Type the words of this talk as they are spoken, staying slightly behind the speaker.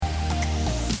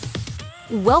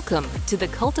Welcome to the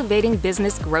Cultivating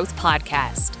Business Growth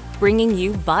Podcast, bringing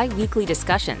you bi-weekly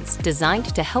discussions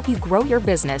designed to help you grow your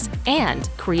business and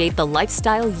create the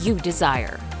lifestyle you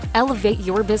desire. Elevate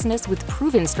your business with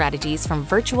proven strategies from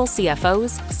virtual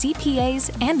CFOs,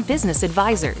 CPAs, and business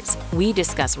advisors. We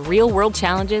discuss real-world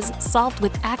challenges solved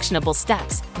with actionable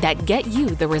steps that get you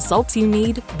the results you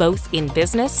need both in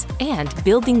business and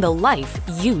building the life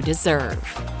you deserve.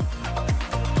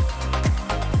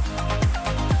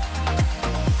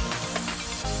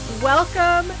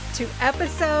 Welcome to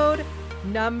episode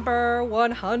number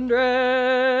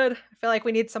 100. I feel like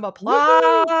we need some applause.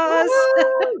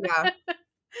 Yeah.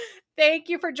 Thank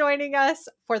you for joining us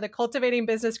for the Cultivating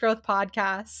Business Growth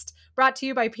podcast, brought to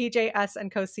you by PJS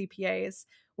and Co CPAs.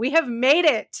 We have made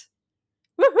it.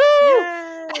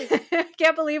 Woohoo!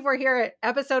 Can't believe we're here at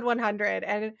episode 100.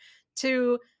 And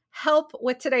to help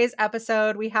with today's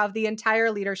episode, we have the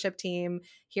entire leadership team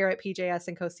here at PJS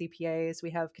and Co CPAs. We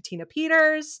have Katina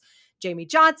Peters, Jamie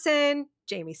Johnson,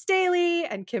 Jamie Staley,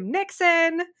 and Kim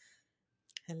Nixon.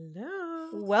 Hello.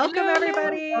 Welcome,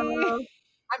 everybody. Hello.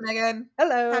 Hi, Megan.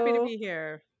 Hello. Happy to be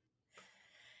here.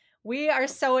 We are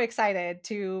so excited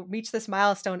to reach this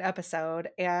milestone episode,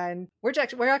 and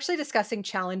we're actually discussing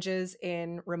challenges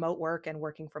in remote work and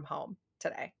working from home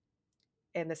today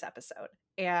in this episode.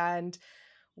 And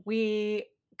we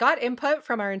got input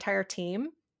from our entire team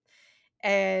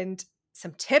and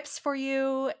some tips for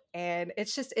you, and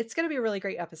it's going to be a really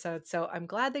great episode. So I'm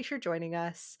glad that you're joining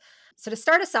us. So to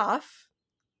start us off,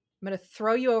 I'm going to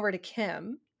throw you over to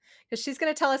Kim, because she's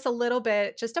going to tell us a little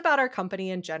bit just about our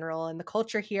company in general and the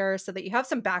culture here, so that you have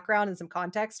some background and some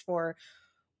context for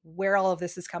where all of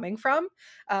this is coming from,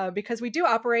 because we do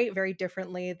operate very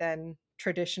differently than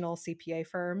traditional CPA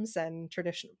firms and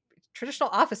traditional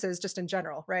offices just in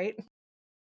general, right?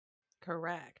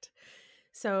 Correct.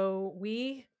 So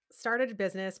we started a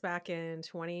business back in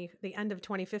the end of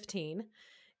 2015,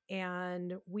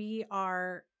 and we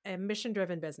are a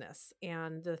mission-driven business.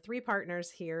 And the three partners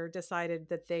here decided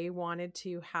that they wanted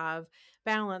to have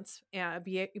balance,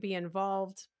 be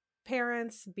involved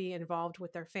parents, be involved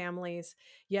with their families,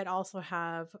 yet also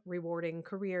have rewarding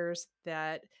careers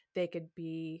that they could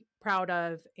be proud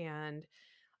of and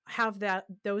have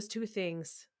those two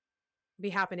things be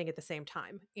happening at the same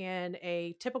time. In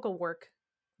a typical work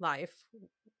life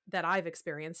that I've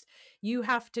experienced, you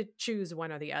have to choose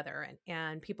one or the other,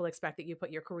 and people expect that you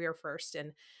put your career first.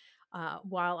 And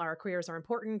while our careers are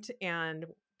important and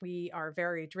we are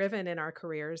very driven in our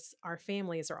careers, our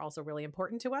families are also really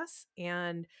important to us,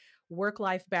 and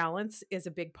work-life balance is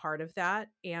a big part of that.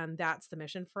 And that's the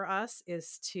mission for us,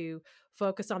 is to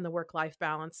focus on the work-life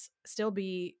balance, still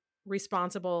be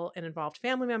responsible and involved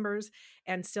family members,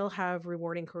 and still have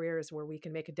rewarding careers where we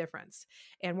can make a difference.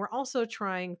 And we're also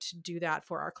trying to do that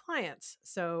for our clients.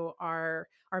 So our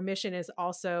mission is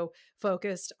also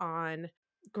focused on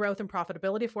growth and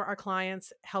profitability for our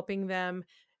clients, helping them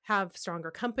have stronger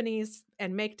companies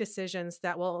and make decisions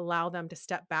that will allow them to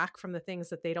step back from the things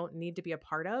that they don't need to be a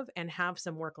part of and have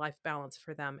some work-life balance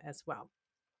for them as well.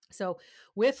 So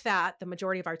with that, the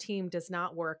majority of our team does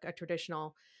not work a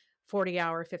traditional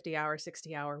 40-hour, 50-hour,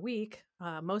 60-hour week.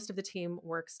 Most of the team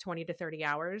works 20 to 30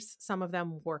 hours. Some of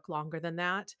them work longer than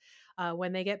that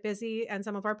when they get busy, and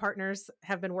some of our partners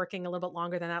have been working a little bit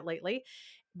longer than that lately.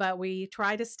 But we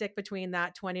try to stick between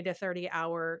that 20 to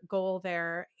 30-hour goal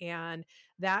there, and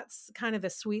that's kind of the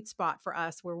sweet spot for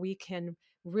us, where we can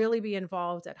really be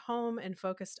involved at home and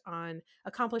focused on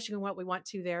accomplishing what we want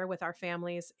to there with our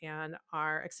families and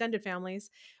our extended families,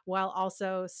 while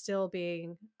also still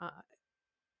being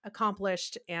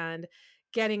accomplished and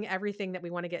getting everything that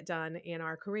we want to get done in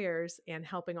our careers and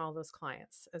helping all those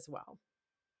clients as well.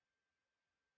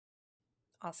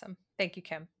 Awesome. Thank you,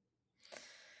 Kim.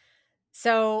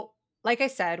 So, like I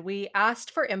said, we asked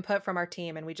for input from our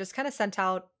team, and we just kind of sent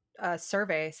out a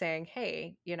survey saying,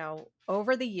 hey,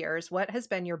 over the years, what has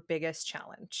been your biggest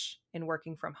challenge in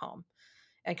working from home?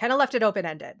 And kind of left it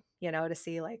open-ended, to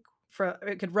see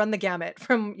it could run the gamut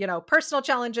from, personal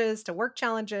challenges to work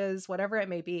challenges, whatever it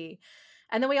may be.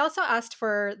 And then we also asked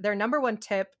for their number one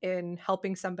tip in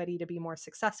helping somebody to be more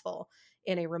successful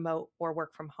in a remote or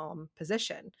work from home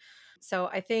position. So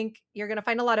I think you're going to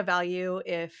find a lot of value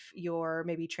if you're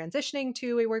maybe transitioning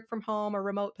to a work from home or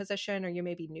remote position, or you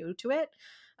may be new to it.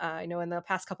 I know in the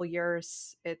past couple of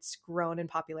years, it's grown in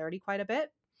popularity quite a bit.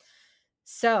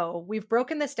 So we've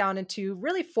broken this down into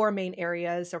really four main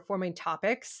areas, or four main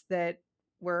topics that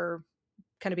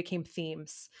became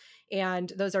themes.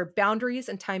 And those are boundaries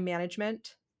and time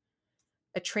management,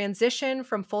 a transition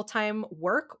from full-time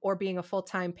work or being a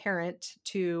full-time parent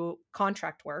to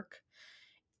contract work,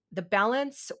 the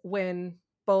balance when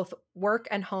both work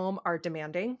and home are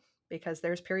demanding because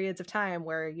there's periods of time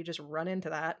where you just run into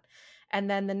that. And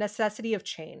then the necessity of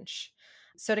change.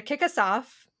 So to kick us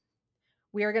off,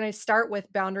 we are going to start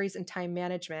with boundaries and time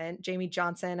management. Jamie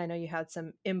Johnson, I know you had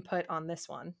some input on this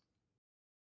one.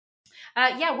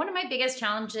 Yeah, one of my biggest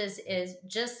challenges is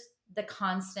just the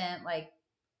constant like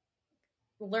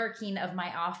lurking of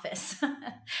my office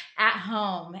at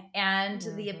home and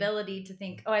the ability to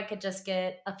think, oh, I could just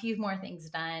get a few more things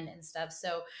done and stuff.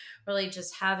 So, really,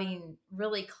 just having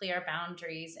really clear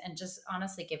boundaries and just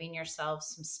honestly giving yourself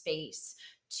some space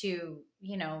to,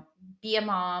 be a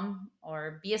mom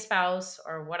or be a spouse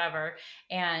or whatever,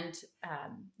 and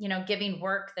giving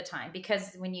work the time,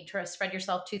 because when you try to spread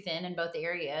yourself too thin in both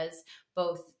areas,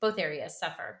 both areas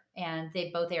suffer, and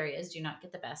both areas do not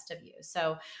get the best of you.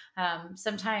 So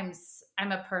sometimes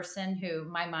I'm a person who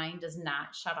my mind does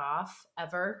not shut off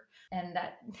ever. And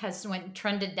that has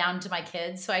trended down to my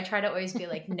kids. So I try to always be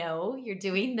like, no, you're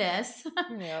doing this,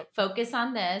 Yep. focus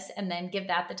on this, and then give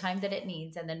that the time that it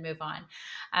needs and then move on.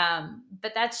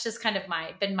 But that's just kind of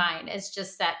been mine. It's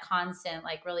just that constant,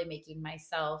 like really making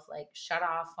myself like shut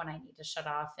off when I need to shut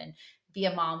off, and be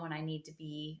a mom when I need to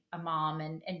be a mom,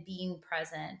 and being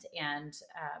present. And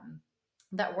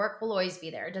that work will always be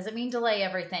there. It doesn't mean delay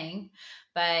everything,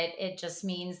 but it just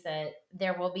means that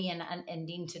there will be an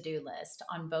unending to-do list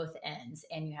on both ends,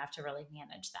 and you have to really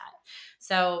manage that.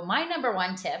 So my number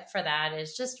one tip for that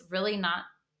is just really not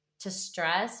to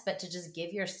stress, but to just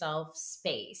give yourself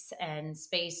space, and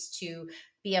space to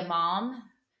be a mom,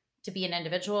 to be an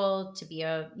individual, to be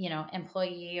a,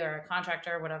 employee or a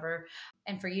contractor or whatever,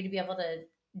 and for you to be able to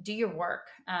do your work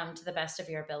to the best of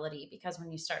your ability. Because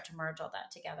when you start to merge all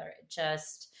that together,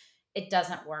 it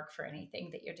doesn't work for anything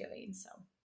that you're doing. So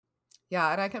Yeah,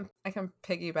 and I can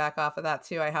piggyback off of that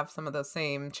too. I have some of those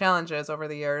same challenges over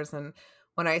the years, and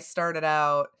when I started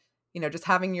out, just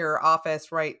having your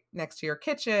office right next to your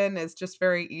kitchen is just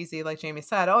very easy. Like Jamie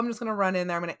said, oh, I'm just going to run in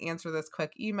there. I'm going to answer this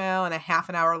quick email, and a half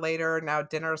an hour later, now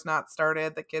dinner's not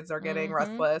started. The kids are getting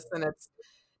restless, and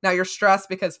now you're stressed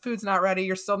because food's not ready.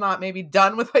 You're still not maybe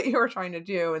done with what you were trying to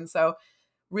do, and so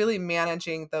really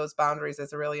managing those boundaries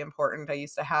is really important. I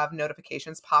used to have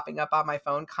notifications popping up on my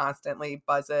phone constantly,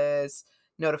 buzzes,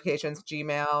 notifications,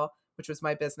 Gmail, which was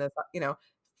my business,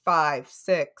 5,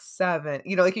 6, 7,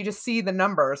 like you just see the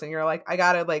numbers and you're like, I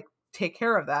got to like take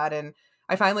care of that. And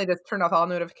I finally just turned off all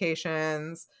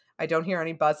notifications. I don't hear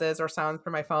any buzzes or sounds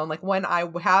from my phone. Like when I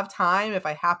have time, if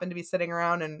I happen to be sitting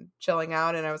around and chilling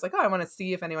out and I was like, oh, I want to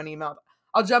see if anyone emailed,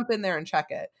 I'll jump in there and check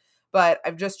it. But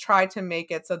I've just tried to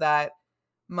make it so that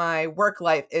my work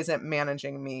life isn't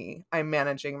managing me. I'm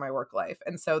managing my work life.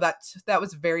 And so that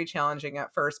was very challenging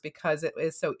at first because it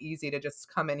is so easy to just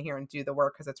come in here and do the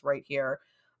work because it's right here.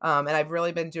 And I've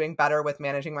really been doing better with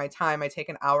managing my time. I take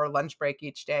an hour lunch break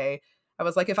each day. I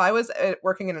was like, if I was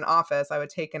working in an office, I would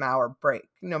take an hour break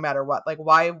no matter what. Like,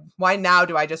 why now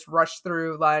do I just rush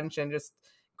through lunch and just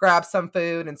grab some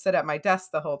food and sit at my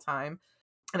desk the whole time?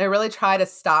 And I really try to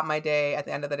stop my day at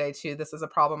the end of the day too. This is a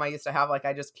problem I used to have. Like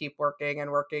I just keep working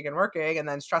and working and working and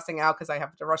then stressing out because I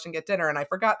have to rush and get dinner and I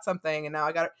forgot something. And now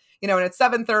I got to, and it's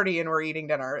 7:30 and we're eating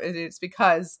dinner. It's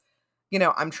because,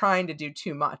 I'm trying to do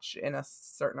too much in a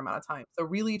certain amount of time. So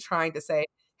really trying to say,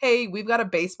 hey, we've got a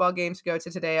baseball game to go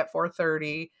to today at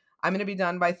 4:30. I'm going to be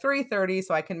done by 3:30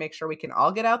 so I can make sure we can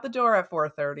all get out the door at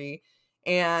 4:30.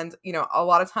 And, a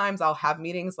lot of times I'll have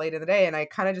meetings late in the day and I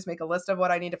kind of just make a list of what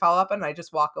I need to follow up on and I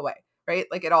just walk away, right?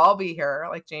 Like it'll all be here,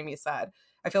 like Jamie said.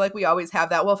 I feel like we always have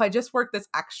that. Well, if I just work this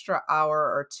extra hour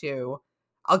or two,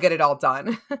 I'll get it all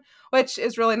done, which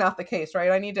is really not the case,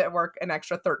 right? I need to work an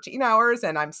extra 13 hours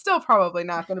and I'm still probably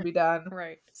not going to be done.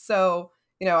 Right. So,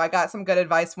 I got some good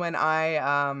advice when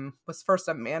I was first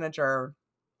a manager,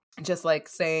 just like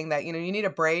saying that, you need a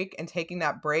break, and taking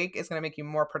that break is going to make you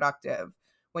more productive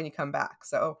when you come back.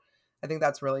 So I think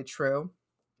that's really true.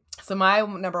 So my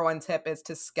number one tip is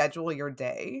to schedule your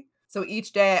day. So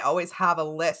each day I always have a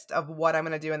list of what I'm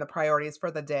going to do and the priorities for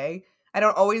the day. I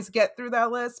don't always get through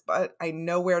that list, but I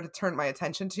know where to turn my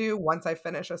attention to once I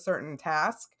finish a certain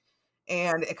task.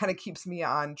 And it kind of keeps me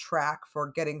on track for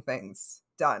getting things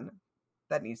done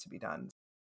that needs to be done.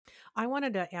 I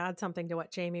wanted to add something to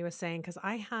what Jamie was saying because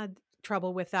I had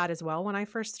trouble with that as well when I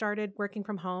first started working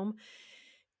from home.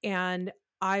 And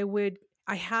I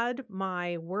had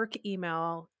my work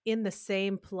email in the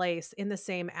same place, in the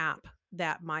same app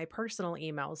that my personal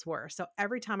emails were. So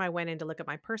every time I went in to look at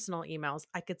my personal emails,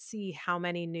 I could see how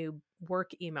many new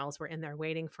work emails were in there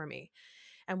waiting for me.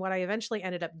 And what I eventually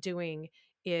ended up doing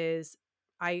is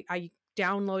I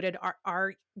downloaded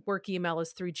our work email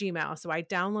is through Gmail. So I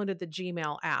downloaded the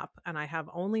Gmail app and I have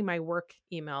only my work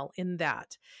email in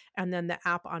that. And then the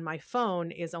app on my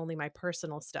phone is only my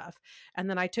personal stuff. And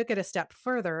then I took it a step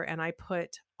further and I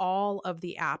put all of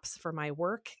the apps for my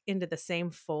work into the same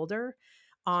folder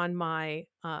on my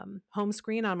home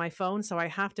screen on my phone. So I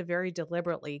have to very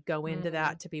deliberately go into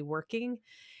that to be working.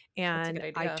 That's a And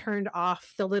good I idea. turned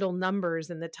off the little numbers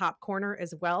in the top corner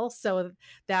as well. So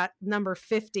that number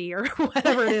 50 or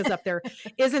whatever it is up there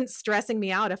isn't stressing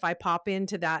me out if I pop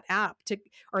into that app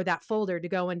or that folder to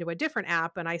go into a different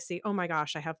app and I see, oh my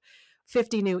gosh, I have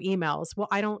 50 new emails. Well,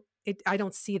 I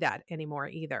don't see that anymore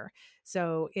either.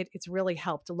 So it's really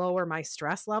helped lower my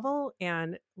stress level.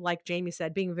 And like Jamie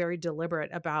said, being very deliberate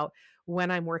about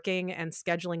when I'm working and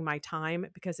scheduling my time,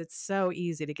 because it's so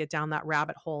easy to get down that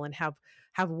rabbit hole and have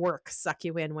work suck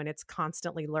you in when it's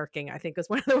constantly lurking. I think is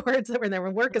one of the words that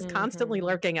when work is constantly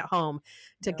lurking at home,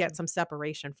 to get some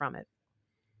separation from it.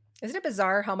 Isn't it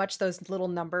bizarre how much those little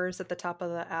numbers at the top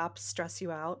of the app stress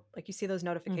you out? Like you see those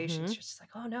notifications, you're just like,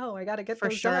 oh no, I got to get For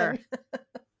those sure. done.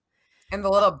 And the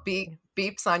little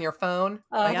beeps on your phone,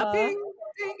 like Uh-huh. ding,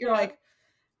 ding. You're like,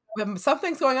 when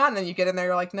something's going on, and then you get in there,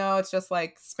 you're like, no, it's just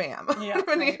like spam. Yeah,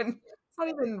 right. It's not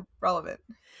even relevant.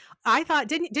 I thought,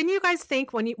 didn't you guys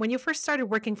think when you first started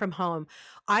working from home,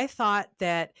 I thought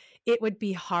that it would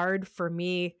be hard for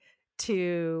me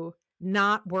to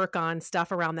not work on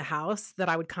stuff around the house, that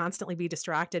I would constantly be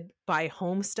distracted by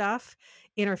home stuff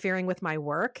interfering with my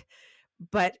work.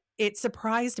 But it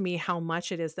surprised me how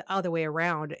much it is the other way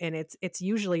around. And it's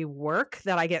usually work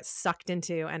that I get sucked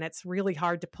into. And it's really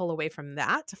hard to pull away from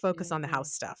that to focus on the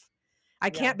house stuff.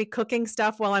 I can't be cooking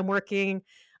stuff while I'm working.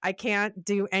 I can't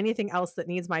do anything else that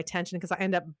needs my attention because I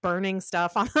end up burning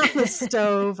stuff on the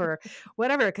stove or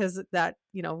whatever, because that,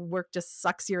 work just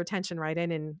sucks your attention right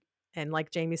in. And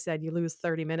like Jamie said, you lose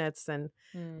 30 minutes and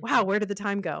wow, where did the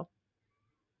time go?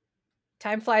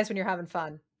 Time flies when you're having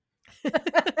fun.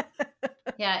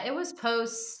 Yeah, it was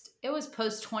post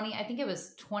 20, I think it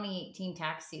was 2018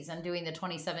 tax season, doing the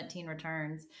 2017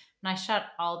 returns. And I shut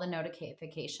all the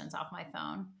notifications off my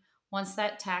phone. Once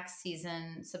that tax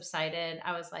season subsided,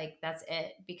 I was like, that's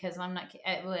it, because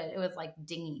it was like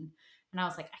dinging. And I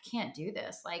was like, I can't do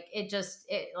this. Like, it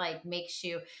like makes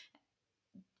you,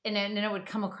 and then it would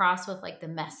come across with like the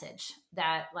message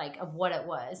that like of what it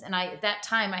was. And at that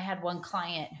time I had one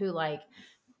client who like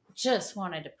just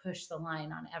wanted to push the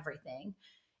line on everything.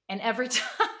 And every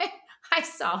time I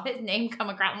saw his name come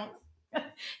across,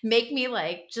 make me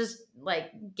like, just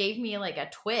like gave me like a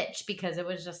twitch, because it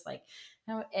was just like,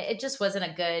 it just wasn't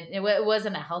it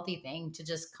wasn't a healthy thing to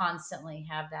just constantly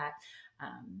have that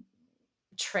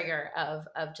trigger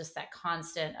of just that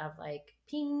constant of like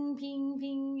ping, ping,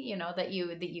 ping, that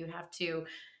you have to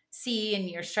see and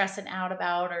you're stressing out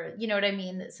about, or you know what I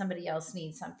mean, that somebody else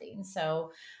needs something.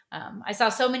 So I saw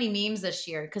so many memes this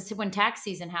year, because when tax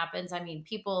season happens, I mean,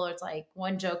 people, it's like,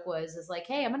 one joke is like,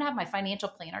 hey, I'm gonna have my financial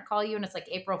planner call you, and it's like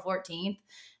April 14th.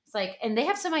 It's like, and they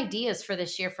have some ideas for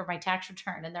this year for my tax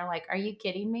return, and they're like, are you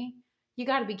kidding me? You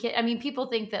got to be kidding. I mean, people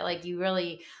think that like you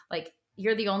really like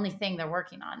you're the only thing they're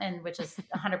working on, and which is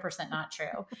 100% not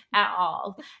true at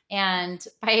all. And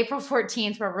by April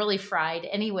 14th, we're really fried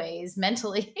anyways,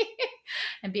 mentally,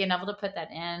 and being able to put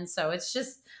that in. So it's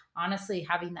just honestly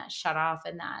having that shut off,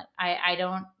 and that I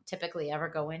don't typically ever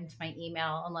go into my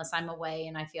email unless I'm away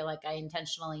and I feel like I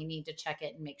intentionally need to check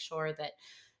it and make sure that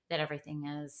everything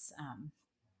is,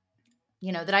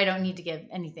 that I don't need to give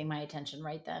anything my attention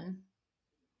right then.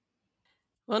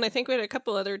 Well, and I think we had a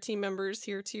couple other team members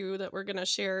here too that we're going to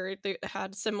share. They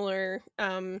had similar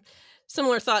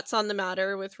thoughts on the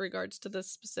matter with regards to this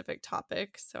specific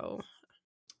topic. So,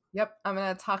 yep, I'm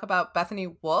going to talk about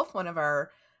Bethany Wolf, one of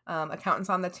our accountants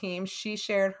on the team. She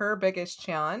shared her biggest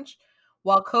challenge.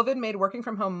 While COVID made working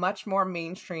from home much more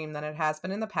mainstream than it has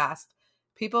been in the past,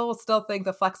 people will still think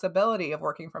the flexibility of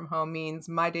working from home means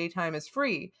my daytime is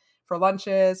free for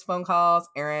lunches, phone calls,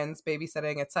 errands,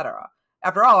 babysitting, etc.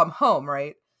 After all, I'm home,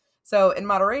 right? So in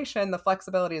moderation, the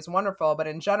flexibility is wonderful, but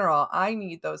in general, I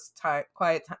need those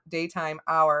quiet daytime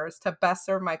hours to best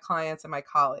serve my clients and my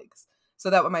colleagues, so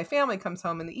that when my family comes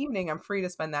home in the evening, I'm free to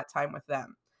spend that time with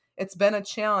them. It's been a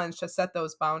challenge to set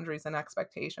those boundaries and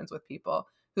expectations with people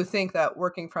who think that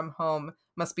working from home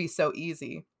must be so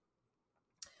easy.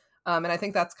 And I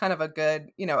think that's kind of a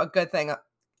good thing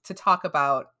to talk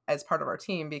about as part of our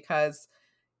team, because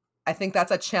I think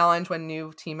that's a challenge when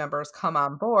new team members come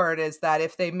on board, is that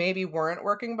if they maybe weren't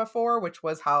working before, which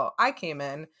was how I came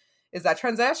in, is that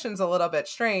transition's a little bit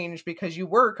strange because you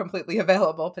were completely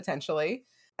available potentially.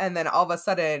 And then all of a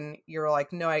sudden you're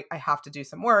like, no, I have to do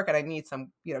some work and I need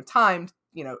some, time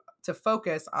to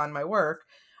focus on my work.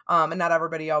 And not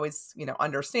everybody always,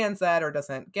 understands that or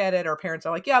doesn't get it, or parents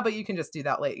are like, yeah, but you can just do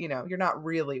that late. You're not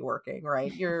really working,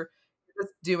 right? You're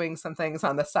just doing some things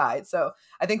on the side. So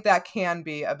I think that can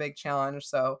be a big challenge.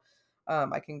 So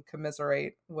I can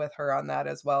commiserate with her on that,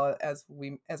 as well as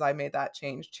I made that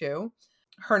change too.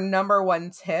 Her number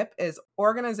one tip is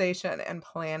organization and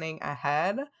planning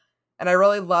ahead. And I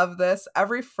really love this.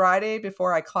 Every Friday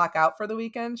before I clock out for the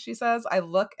weekend, she says, I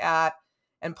look at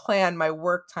and plan my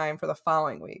work time for the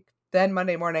following week. Then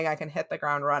Monday morning, I can hit the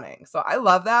ground running. So I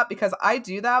love that, because I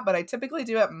do that, but I typically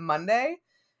do it Monday.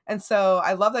 And so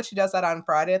I love that she does that on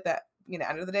Friday at the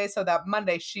end of the day, so that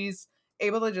Monday she's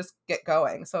able to just get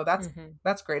going. So that's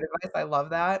great advice. I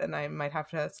love that. And I might have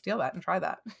to steal that and try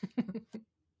that.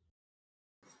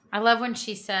 I love when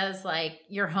she says, like,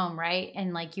 you're home, right?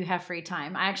 And like you have free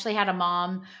time. I actually had a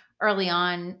mom early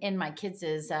on in my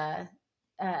kids'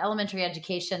 elementary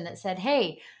education that said,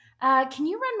 hey, can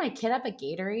you run my kid up a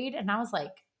Gatorade? And I was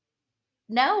like,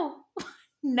 no,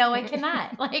 no, I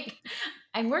cannot. Like,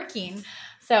 I'm working.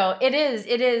 So it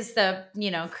is the,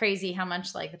 crazy how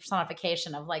much like the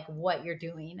personification of like what you're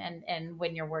doing and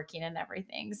when you're working and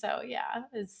everything. So yeah,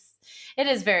 it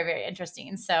is very, very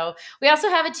interesting. So we also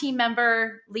have a team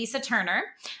member, Lisa Turner,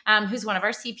 who's one of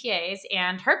our CPAs,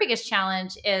 and her biggest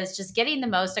challenge is just getting the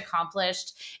most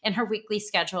accomplished in her weekly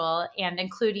schedule and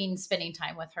including spending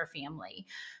time with her family.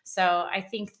 So I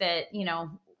think that,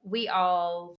 we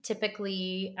all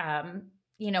typically,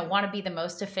 want to be the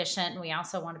most efficient. And we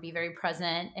also want to be very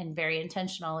present and very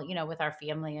intentional, with our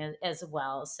family as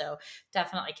well. So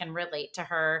definitely can relate to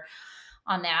her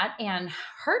on that. And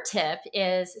her tip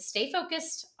is stay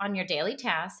focused on your daily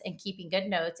tasks and keeping good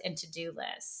notes and to-do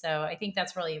lists. So I think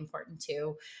that's really important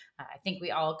too. I think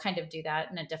we all kind of do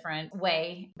that in a different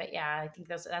way. But yeah, I think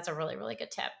that's a really, really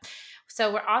good tip.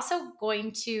 So we're also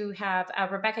going to have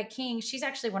Rebecca King. She's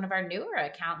actually one of our newer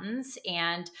accountants.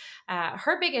 And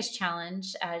her biggest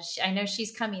challenge, I know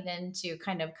she's coming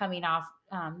off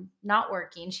not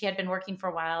working. She had been working for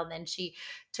a while, and then she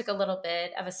took a little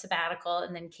bit of a sabbatical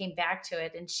and then came back to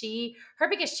it. And her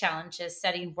biggest challenge is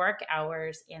setting work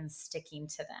hours and sticking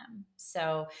to them.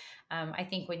 So I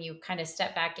think when you kind of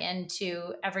step back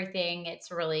into everything,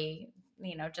 it's really,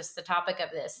 just the topic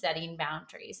of this, setting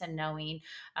boundaries and knowing,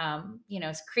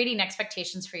 creating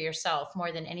expectations for yourself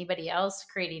more than anybody else,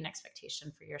 creating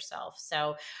expectation for yourself.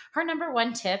 So her number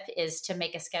one tip is to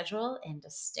make a schedule and to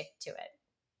stick to it.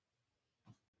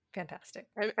 Fantastic.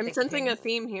 I'm sensing a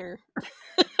theme here.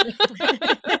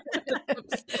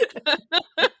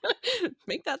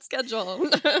 Make that schedule.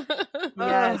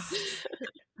 Yes.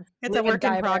 It's a work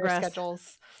in progress.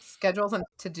 Schedules and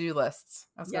to-do lists.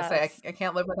 I was going to say, I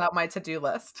can't live without my to-do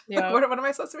list. Yeah. What am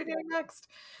I supposed to be doing next?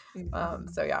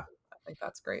 So yeah, I think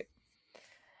that's great.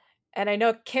 And I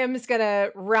know Kim's going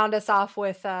to round us off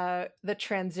with the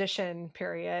transition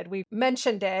period. We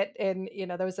mentioned it, and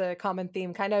there was a common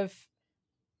theme kind of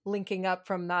linking up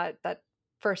from that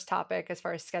first topic as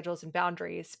far as schedules and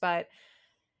boundaries. But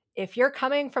if you're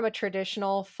coming from a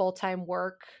traditional full-time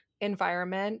work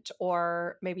environment,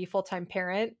 or maybe full-time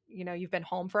parent, you've been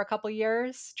home for a couple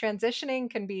years, transitioning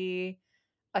can be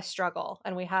a struggle.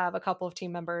 And we have a couple of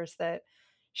team members that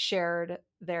shared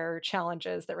their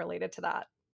challenges that related to that.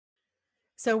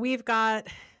 So we've got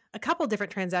a couple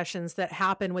different transitions that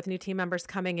happen with new team members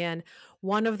coming in.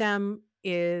 One of them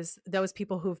is those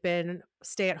people who've been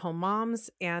stay-at-home moms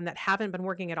and that haven't been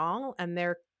working at all, and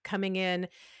they're coming in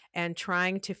and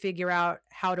trying to figure out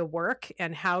how to work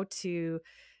and how to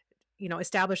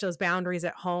establish those boundaries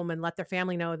at home and let their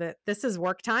family know that this is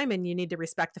work time and you need to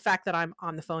respect the fact that I'm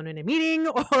on the phone in a meeting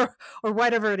or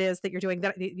whatever it is that you're doing,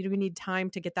 that you need time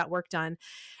to get that work done.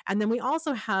 And then we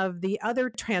also have the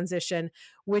other transition,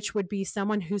 which would be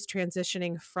someone who's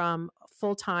transitioning from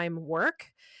full-time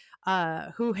work,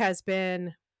 who has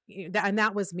been, and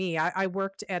that was me. I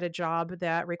worked at a job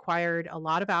that required a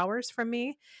lot of hours from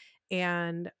me.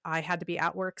 And I had to be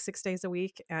at work 6 days a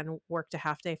week and worked a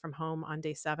half day from home on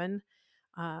day 7.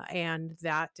 And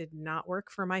that did not work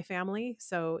for my family.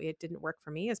 So it didn't work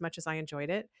for me as much as I enjoyed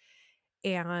it.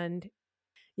 And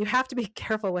you have to be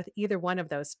careful with either one of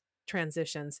those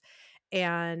transitions.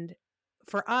 And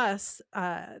for us,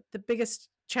 the biggest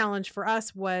challenge for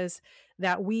us was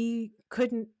that we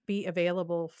couldn't be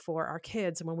available for our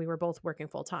kids when we were both working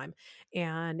full time.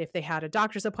 And if they had a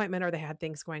doctor's appointment or they had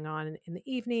things going on in the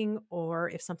evening, or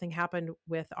if something happened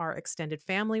with our extended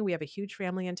family, we have a huge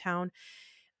family in town.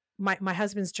 My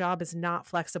husband's job is not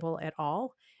flexible at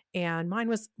all. And mine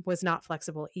was not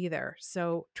flexible either.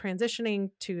 So transitioning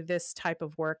to this type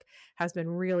of work has been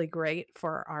really great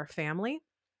for our family.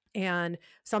 And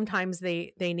sometimes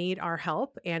they need our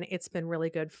help, and it's been really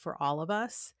good for all of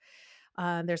us.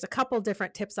 There's a couple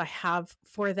different tips I have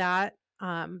for that.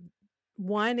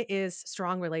 One is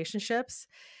strong relationships,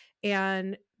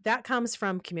 and that comes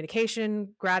from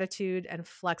communication, gratitude, and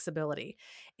flexibility.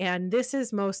 And this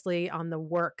is mostly on the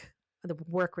work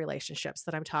relationships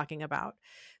that I'm talking about.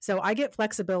 So I get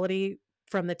flexibility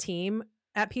from the team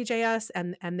at PJS,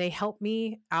 and they help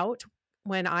me out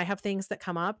when I have things that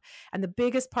come up. And the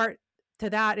biggest part to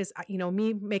that is,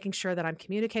 me making sure that I'm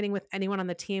communicating with anyone on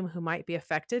the team who might be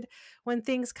affected when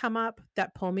things come up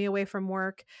that pull me away from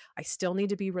work. I still need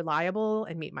to be reliable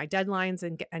and meet my deadlines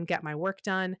and get my work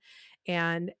done.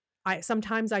 And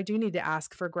sometimes I do need to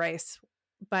ask for grace,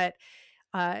 but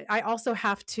I also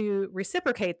have to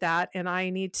reciprocate that, and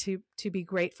I need to be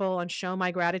grateful and show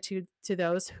my gratitude to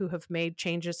those who have made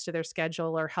changes to their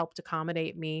schedule or helped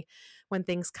accommodate me when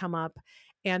things come up.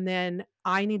 And then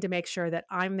I need to make sure that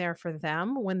I'm there for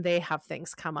them when they have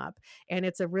things come up. And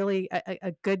it's a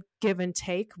good give and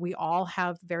take. We all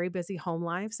have very busy home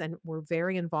lives, and we're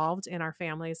very involved in our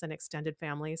families and extended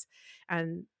families.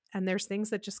 And there's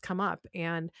things that just come up.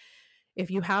 And if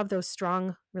you have those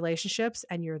strong relationships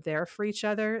and you're there for each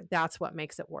other, that's what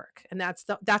makes it work. And that's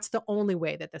the only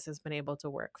way that this has been able to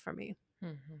work for me.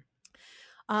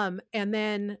 And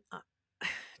then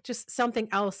just something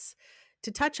else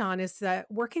to touch on is that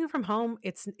working from home,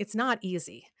 it's not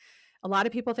easy. A lot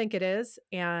of people think it is,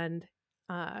 and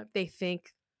they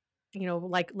think,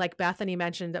 like Bethany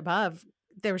mentioned above,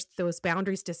 there's those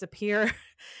boundaries disappear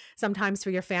sometimes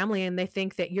for your family, and they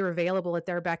think that you're available at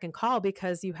their beck and call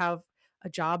because you have a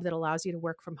job that allows you to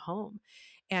work from home.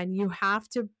 And you have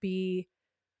to be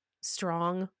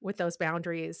strong with those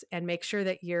boundaries and make sure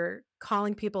that you're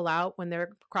calling people out when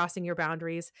they're crossing your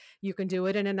boundaries. You can do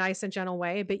it in a nice and gentle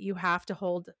way, but you have to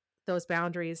hold those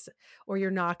boundaries or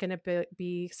you're not going to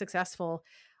be successful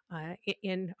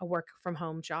in a work from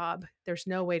home job. There's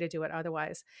no way to do it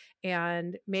otherwise.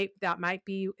 And that might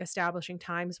be establishing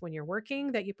times when you're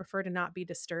working that you prefer to not be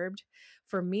disturbed.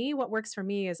 For me, what works for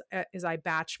me is I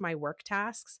batch my work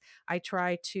tasks. I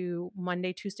try to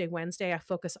Monday, Tuesday, Wednesday, I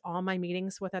focus all my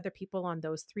meetings with other people on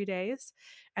those 3 days.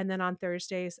 And then on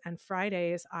Thursdays and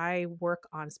Fridays, I work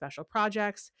on special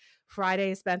projects.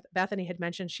 Fridays, Bethany had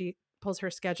mentioned she pulls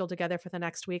her schedule together for the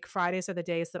next week. Fridays are the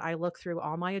days that I look through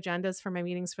all my agendas for my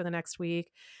meetings for the next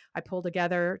week. I pull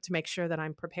together to make sure that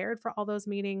I'm prepared for all those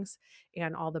meetings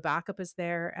and all the backup is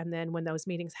there. And then when those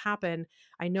meetings happen,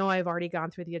 I know I've already gone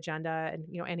through the agenda and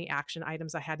any action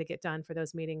items I had to get done for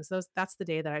those meetings. That's the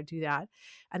day that I do that.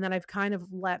 And then I've kind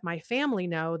of let my family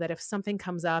know that if something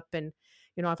comes up and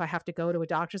if I have to go to a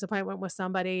doctor's appointment with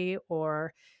somebody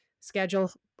or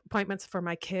schedule appointments for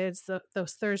my kids,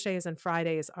 those Thursdays and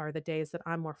Fridays are the days that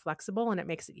I'm more flexible, and it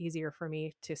makes it easier for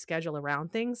me to schedule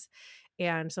around things.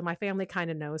 And so my family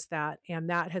kind of knows that, and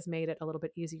that has made it a little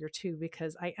bit easier too,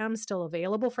 because I am still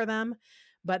available for them,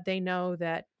 but they know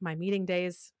that my meeting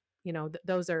days,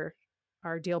 those are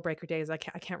deal breaker days. I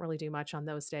can't really do much on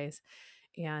those days.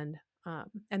 And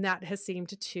that has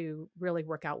seemed to really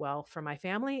work out well for my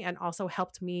family and also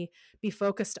helped me be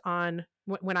focused on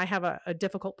when I have a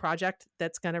difficult project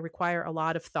that's going to require a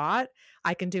lot of thought.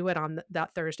 I can do it on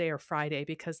that Thursday or Friday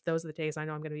because those are the days I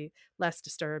know I'm going to be less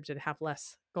disturbed and have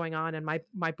less going on. And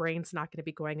my brain's not going to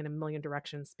be going in a million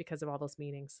directions because of all those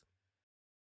meetings.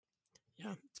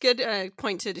 Yeah, it's good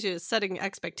point to setting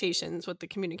expectations with the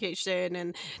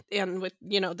communication and with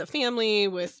the family,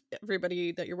 with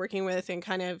everybody that you're working with, and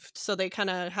kind of so they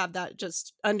kind of have that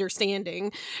just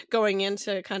understanding going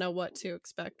into kind of what to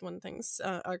expect when things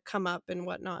are come up and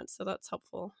whatnot. So that's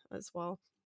helpful as well.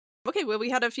 Okay, well, we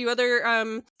had a few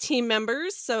other team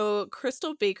members. So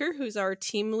Crystal Baker, who's our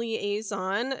team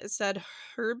liaison, said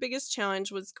her biggest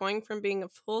challenge was going from being a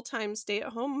full-time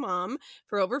stay-at-home mom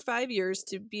for over 5 years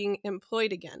to being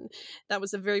employed again. That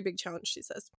was a very big challenge, she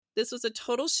says. This was a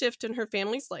total shift in her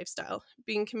family's lifestyle,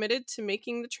 being committed to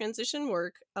making the transition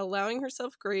work, allowing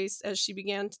herself grace as she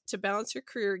began to balance her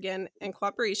career again, and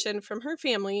cooperation from her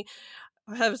family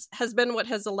has been what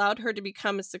has allowed her to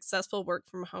become a successful work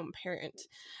from home parent.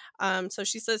 So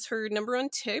she says her number one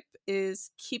tip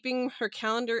is keeping her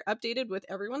calendar updated with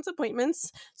everyone's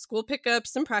appointments, school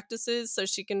pickups, and practices so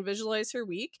she can visualize her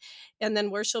week and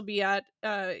then where she'll be at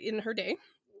in her day.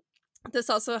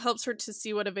 This also helps her to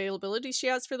see what availability she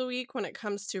has for the week when it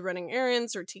comes to running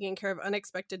errands or taking care of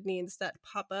unexpected needs that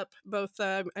pop up, both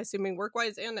assuming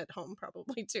work-wise and at home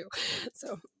probably too.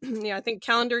 So yeah, I think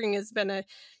calendaring has been a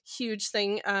huge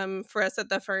thing for us at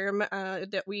the firm,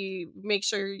 that we make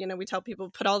sure, we tell people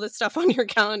put all this stuff on your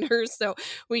calendars so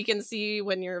we can see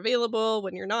when you're available,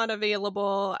 when you're not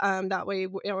available. That way,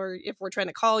 or if we're trying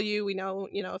to call you, we know,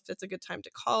 if it's a good time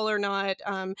to call or not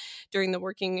during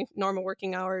the normal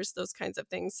working hours, those kinds of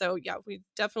things. So yeah, we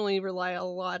definitely rely a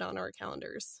lot on our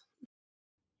calendars.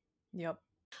 Yep.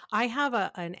 I have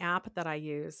an app that I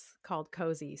use called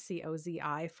Cozy,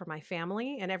 Cozi, for my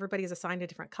family, and everybody's assigned a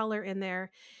different color in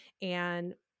there.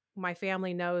 And my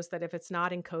family knows that if it's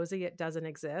not in Cozy, it doesn't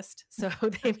exist. So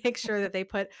they make sure that they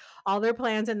put all their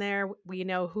plans in there. We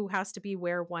know who has to be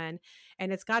where when,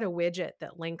 and it's got a widget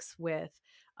that links with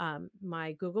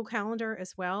my Google Calendar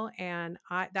as well. And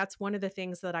that's one of the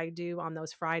things that I do on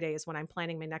those Fridays when I'm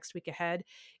planning my next week ahead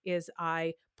is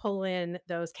I pull in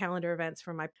those calendar events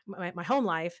from my home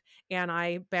life and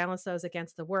I balance those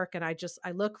against the work. And I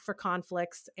look for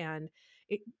conflicts, and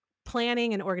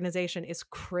planning and organization is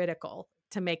critical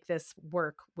to make this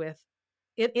work with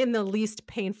it in the least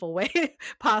painful way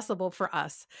possible for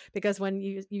us. Because when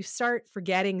you start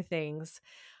forgetting things,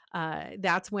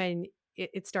 that's when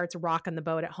it starts rocking the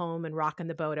boat at home and rocking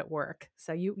the boat at work.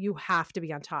 So you have to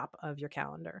be on top of your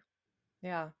calendar.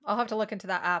 Yeah. I'll have to look into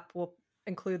that app. We'll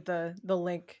include the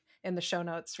link in the show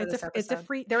notes for this episode. It's a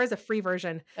free, there is a free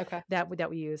version okay. that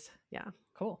we use. Yeah.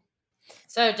 Cool.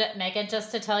 So Megan, just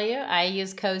to tell you, I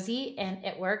use Cozy and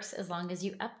it works as long as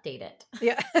you update it.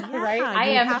 Yeah.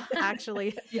 Right. You have to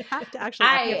actually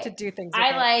do things.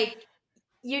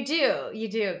 You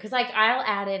do. Cause like I'll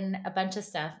add in a bunch of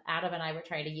stuff. Adam and I were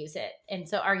trying to use it. And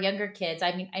so our younger kids,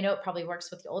 I mean, I know it probably works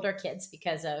with the older kids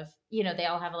because of, they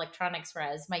all have electronics,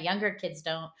 whereas my younger kids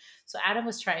don't. So Adam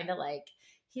was trying to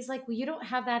he's like, well, you don't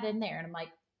have that in there. And I'm like,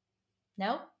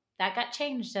 no, that got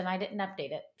changed and I didn't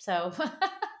update it. So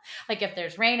like if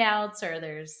there's rainouts or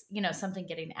there's, something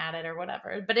getting added or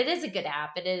whatever, but it is a good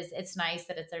app. It's nice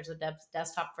that there's a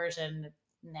desktop version,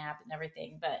 an app and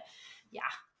everything, but yeah.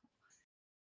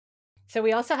 So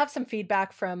we also have some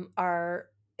feedback from our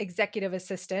executive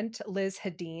assistant, Liz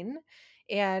Hadeen.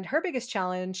 And her biggest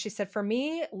challenge, she said, for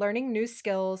me, learning new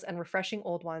skills and refreshing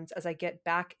old ones as I get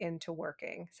back into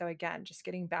working. So again, just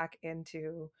getting back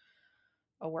into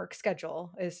a work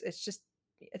schedule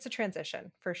it's a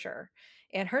transition for sure.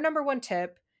 And her number one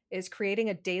tip is creating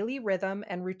a daily rhythm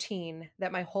and routine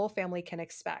that my whole family can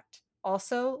expect.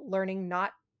 Also, learning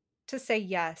not to say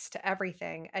yes to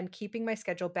everything and keeping my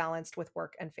schedule balanced with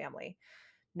work and family.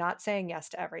 Not saying yes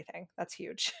to everything. That's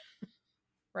huge.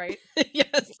 Right?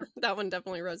 Yes, that one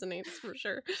definitely resonates for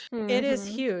sure. Mm-hmm. It is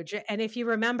huge. And if you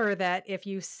remember that if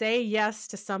you say yes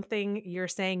to something, you're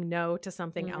saying no to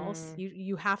something else.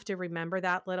 You have to remember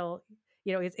that little,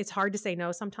 it's hard to say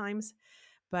no sometimes,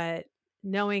 but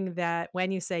knowing that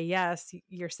when you say yes,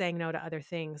 you're saying no to other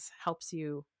things helps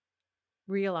you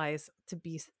realize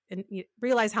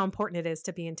how important it is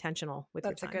to be intentional with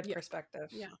your time. That's a good perspective.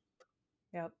 Yeah.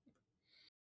 Yep.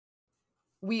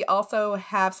 We also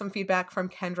have some feedback from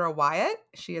Kendra Wyatt.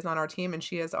 She is on our team and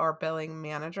she is our billing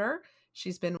manager.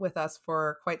 She's been with us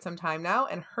for quite some time now.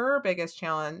 And her biggest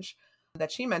challenge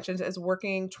that she mentions is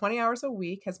working 20 hours a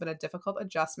week has been a difficult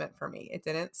adjustment for me. It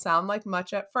didn't sound like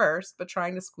much at first, but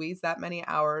trying to squeeze that many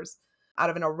hours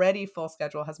out of an already full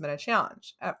schedule has been a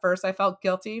challenge. At first, I felt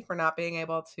guilty for not being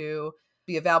able to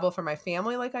be available for my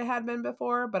family like I had been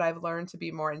before, but I've learned to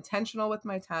be more intentional with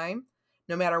my time.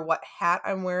 No matter what hat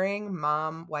I'm wearing,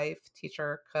 mom, wife,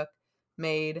 teacher, cook,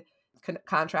 maid,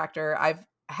 contractor, I've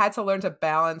had to learn to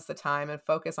balance the time and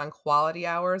focus on quality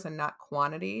hours and not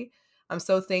quantity. I'm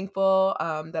so thankful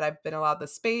that I've been allowed the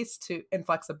space and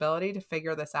flexibility to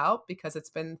figure this out because it's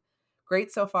been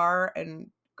great so far and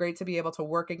great to be able to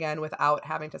work again without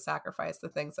having to sacrifice the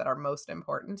things that are most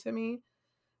important to me.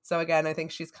 So again, I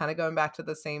think she's kind of going back to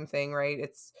the same thing, right?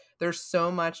 There's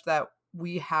so much that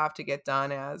we have to get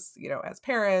done as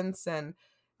parents and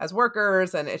as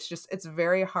workers. And it's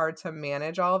very hard to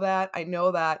manage all of that. I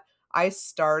know that I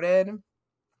started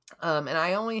and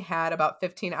I only had about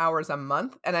 15 hours a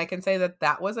month. And I can say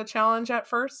that was a challenge at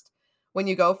first when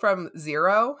you go from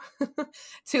 0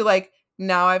 to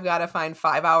now I've got to find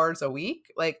 5 hours a week.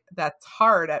 That's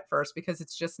hard at first because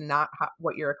it's just not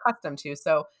what you're accustomed to.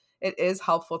 So it is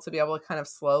helpful to be able to kind of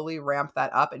slowly ramp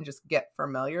that up and just get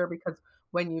familiar, because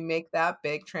when you make that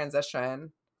big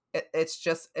transition,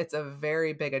 it's a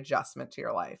very big adjustment to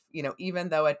your life. Even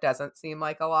though it doesn't seem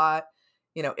like a lot,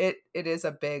 it is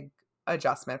a big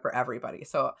adjustment for everybody.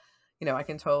 So, I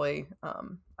can totally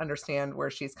understand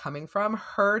where she's coming from.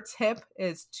 Her tip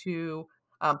is to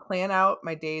plan out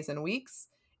my days and weeks.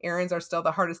 Errands are still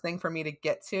the hardest thing for me to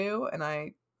get to, and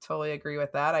I totally agree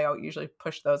with that. I usually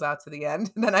push those out to the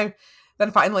end. And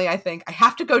then finally I think I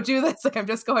have to go do this. Like I'm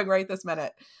just going right this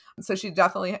minute. So she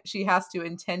has to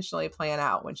intentionally plan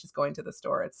out when she's going to the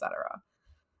store, etc.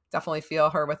 Definitely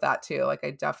feel her with that too. Like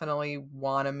I definitely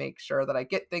want to make sure that I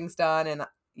get things done, and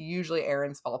usually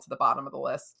errands fall to the bottom of the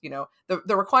list.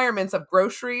 The requirements of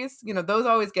groceries, those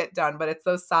always get done, but it's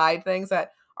those side things that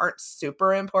aren't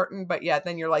super important. But yeah,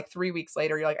 then you're like 3 weeks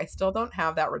later, you're like, I still don't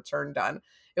have that return done.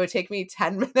 It would take me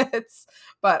 10 minutes,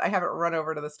 but I haven't run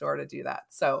over to the store to do that.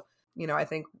 So, I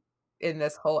think in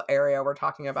this whole area, we're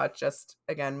talking about just,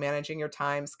 again, managing your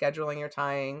time, scheduling your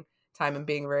time and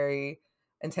being very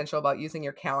intentional about using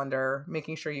your calendar,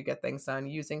 making sure you get things done,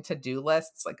 using to-do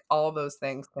lists, like all those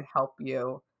things can help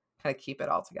you kind of keep it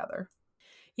all together.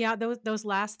 Yeah, those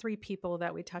last three people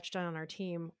that we touched on our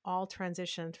team all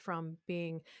transitioned from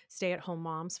being stay-at-home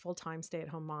moms, full-time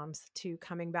stay-at-home moms, to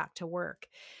coming back to work.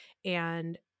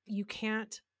 And you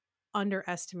can't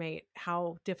underestimate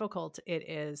how difficult it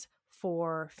is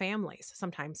for families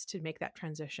sometimes to make that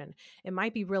transition. It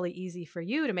might be really easy for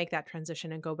you to make that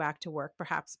transition and go back to work,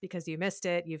 perhaps because you missed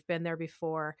it, you've been there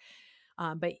before.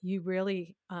 But you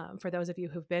really, for those of you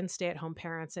who've been stay-at-home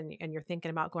parents and you're thinking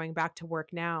about going back to work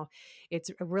now, it's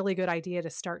a really good idea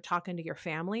to start talking to your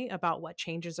family about what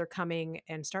changes are coming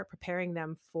and start preparing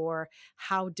them for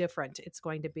how different it's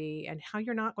going to be and how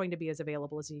you're not going to be as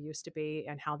available as you used to be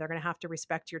and how they're going to have to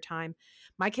respect your time.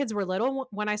 My kids were little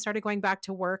when I started going back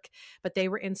to work, but they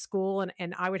were in school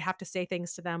and I would have to say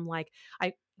things to them like,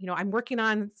 I'm working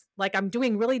on, like, I'm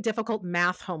doing really difficult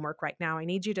math homework right now. I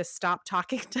need you to stop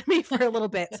talking to me for a little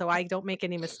bit so I don't make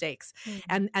any mistakes.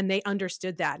 And they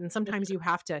understood that. And sometimes you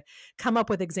have to come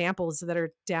up with examples that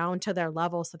are down to their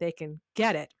level so they can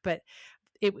get it. But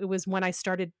it was when I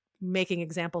started making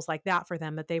examples like that for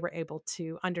them that they were able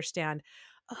to understand,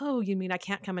 oh, you mean I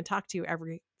can't come and talk to you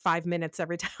every 5 minutes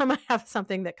every time I have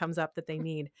something that comes up that they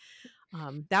need.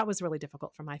 That was really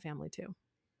difficult for my family too.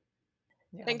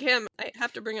 Yeah. And Kim, I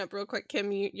have to bring up real quick,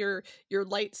 Kim, your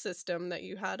light system that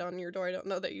you had on your door. I don't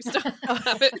know that you still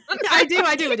have it. I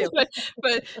do.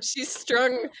 But she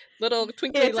strung little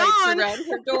twinkly lights around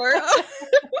her door.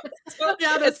 So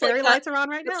yeah, those fairy lights are on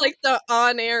right now. It's like the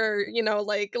on-air,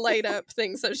 like light up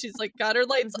thing. So she's like got her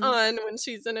lights on when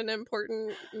she's in an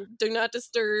important do not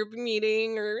disturb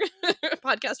meeting or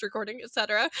podcast recording,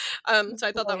 etc. So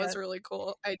I thought that was a really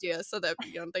cool idea, so that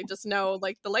they just know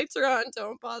like the lights are on,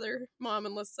 don't bother mom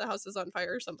unless the house is on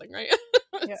fire or something, right?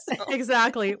 Yeah. So.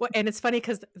 Exactly. And it's funny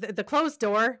because the closed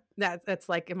door, that's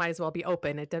like, it might as well be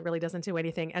open. It really doesn't do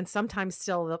anything. And sometimes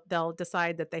still they'll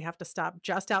decide that they have to stop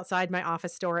just outside my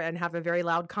office door and have a very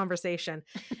loud conversation.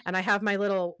 And I have my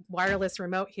little wireless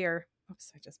remote here.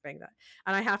 Oops, I just banged that.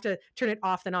 And I have to turn it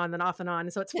off and on, then off and on.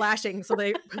 And so it's flashing. So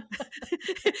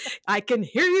I can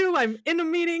hear you. I'm in a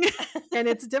meeting. And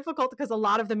it's difficult because a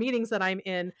lot of the meetings that I'm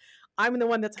in, I'm the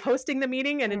one that's hosting the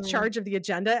meeting and in charge of the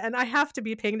agenda. And I have to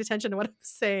be paying attention to what I'm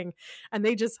saying. And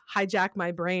they just hijack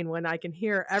my brain when I can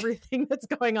hear everything that's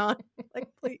going on. Like,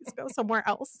 please go somewhere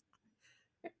else.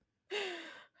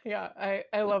 Yeah,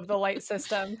 I love the light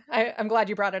system. I'm glad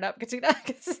you brought it up, Katina,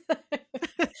 because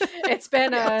it's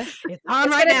been a thing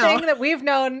that we've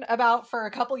known about for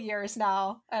a couple years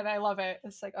now, and I love it.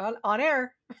 It's like on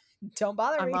air. Don't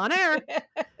bother me. I'm on air.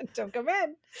 Don't come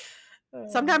in.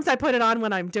 Sometimes I put it on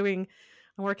when I'm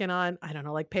working on, I don't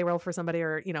know, like payroll for somebody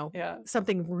or,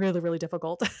 something really, really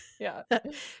difficult. Yeah.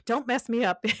 Don't mess me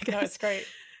up because no, it's great.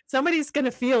 Somebody's going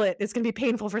to feel it. It's going to be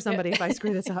painful for somebody if I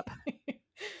screw this up.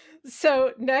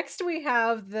 So next we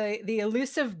have the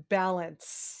elusive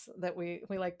balance that we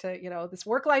like to, this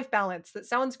work-life balance that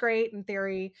sounds great in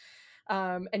theory.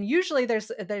 And usually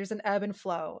there's an ebb and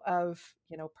flow of,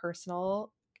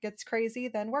 personal gets crazy,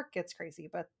 then work gets crazy.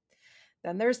 But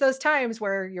then there's those times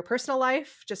where your personal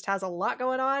life just has a lot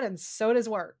going on and so does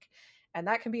work. And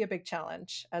that can be a big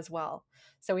challenge as well.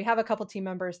 So we have a couple team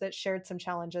members that shared some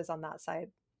challenges on that side.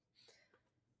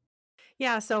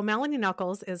 Yeah, so Melanie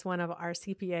Knuckles is one of our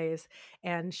CPAs,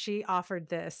 and she offered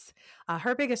this.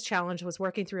 Her biggest challenge was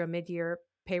working through a mid-year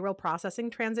payroll processing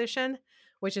transition,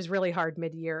 which is really hard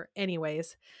mid-year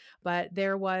anyways. But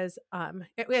there was, and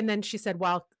then she said,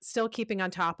 while still keeping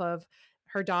on top of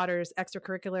her daughter's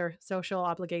extracurricular social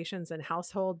obligations and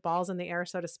household balls in the air,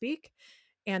 so to speak,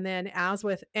 And then, as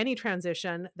with any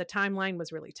transition, the timeline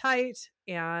was really tight,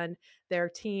 and their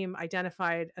team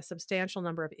identified a substantial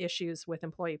number of issues with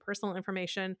employee personal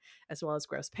information, as well as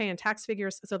gross pay and tax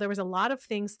figures. So there was a lot of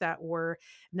things that were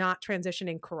not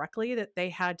transitioning correctly that they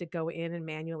had to go in and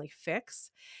manually fix.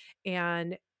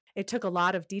 And it took a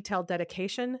lot of detailed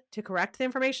dedication to correct the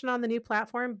information on the new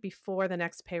platform before the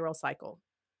next payroll cycle.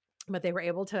 But they were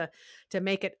able to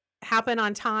make it happen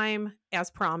on time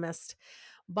as promised.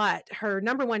 But her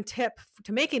number one tip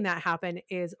to making that happen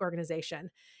is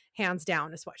organization. Hands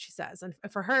down is what she says. And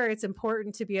for her, it's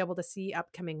important to be able to see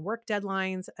upcoming work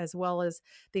deadlines as well as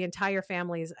the entire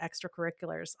family's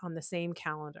extracurriculars on the same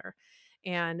calendar.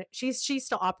 And she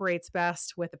still operates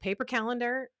best with a paper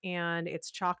calendar, and it's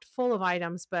chocked full of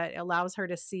items, but it allows her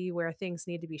to see where things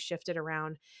need to be shifted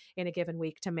around in a given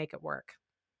week to make it work.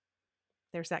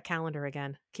 There's that calendar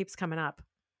again. Keeps coming up.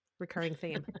 Recurring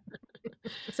theme.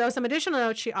 So some additional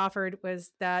notes she offered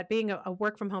was that being a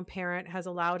work from home parent has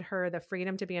allowed her the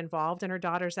freedom to be involved in her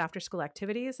daughter's after school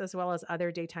activities as well as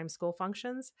other daytime school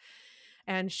functions.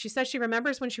 And she says she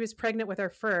remembers when she was pregnant with her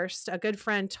first, a good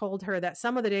friend told her that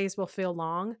some of the days will feel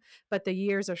long, but the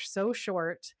years are so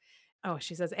short. Oh,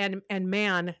 she says, and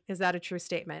man, is that a true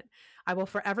statement? I will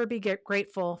forever be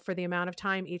grateful for the amount of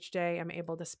time each day I'm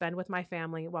able to spend with my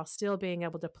family while still being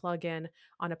able to plug in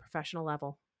on a professional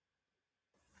level.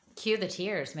 Cue the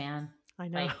tears, man. I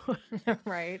know. Like,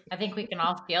 right. I think we can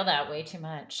all feel that way too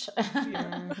much.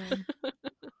 For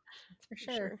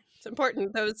sure. It's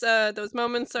important. Those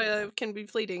moments can be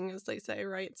fleeting, as they say,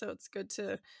 right? So it's good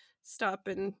to stop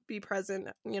and be present,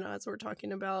 as we're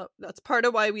talking about. That's part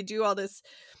of why we do all this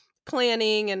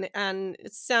planning, and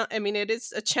it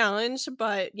is a challenge,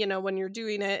 but when you're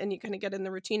doing it and you kind of get in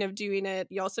the routine of doing it,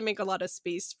 you also make a lot of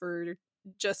space for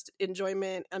just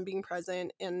enjoyment and being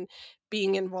present and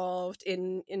being involved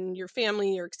in your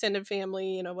family, your extended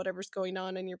family, whatever's going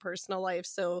on in your personal life.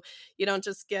 So you don't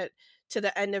just get to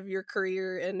the end of your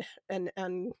career and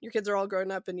your kids are all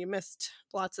grown up and you missed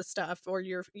lots of stuff, or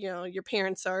your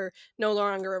parents are no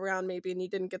longer around maybe and you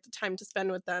didn't get the time to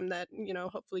spend with them that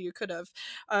hopefully you could have.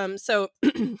 So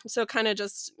kind of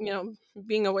just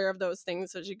being aware of those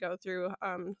things as you go through.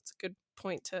 It's a good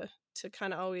point to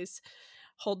kind of always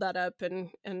hold that up and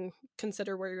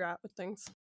consider where you're at with things.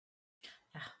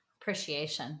 Yeah,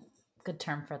 appreciation. Good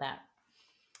term for that.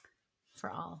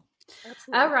 For all.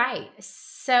 Absolutely. All right.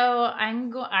 So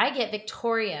I get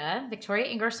Victoria. Victoria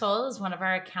Ingersoll is one of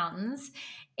our accountants.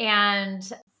 And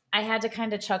I had to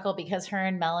kind of chuckle because her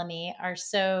and Melanie are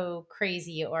so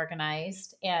crazy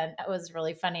organized. And it was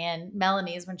really funny. And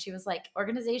Melanie's, when she was like,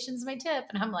 organization's my tip.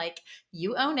 And I'm like,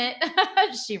 you own it.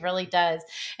 She really does.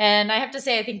 And I have to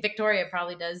say, I think Victoria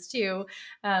probably does too.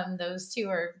 Those two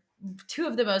are two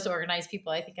of the most organized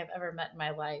people I think I've ever met in my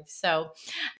life. So,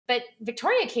 but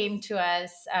Victoria came to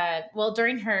us,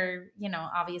 during her,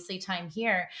 obviously time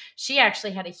here, she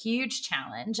actually had a huge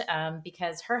challenge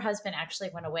because her husband actually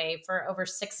went away for over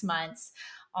 6 months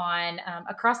on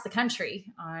across the country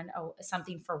on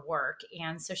something for work.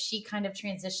 And so she kind of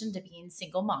transitioned to being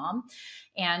single mom,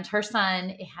 and her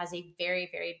son has a very,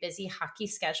 very busy hockey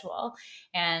schedule.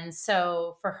 And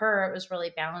so for her, it was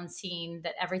really balancing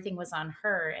that everything was on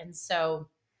her. And so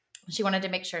she wanted to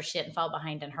make sure she didn't fall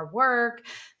behind in her work,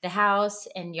 the house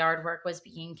and yard work was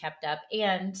being kept up.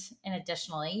 And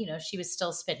additionally, she was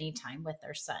still spending time with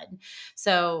their son.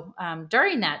 So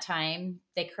during that time,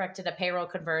 they corrected a payroll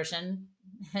conversion,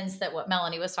 hence that what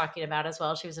Melanie was talking about as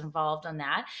well. She was involved on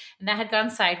that. And that had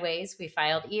gone sideways. We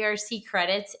filed ERC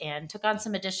credits and took on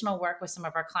some additional work with some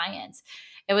of our clients.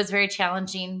 It was very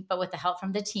challenging, but with the help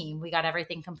from the team, we got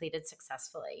everything completed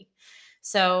successfully.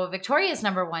 So Victoria's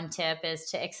number one tip is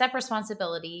to accept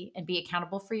responsibility and be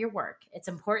accountable for your work. It's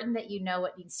important that you know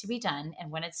what needs to be done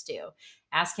and when it's due.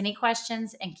 Ask any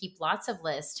questions and keep lots of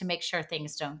lists to make sure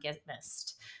things don't get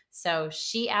missed. So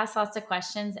she asks lots of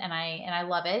questions, and I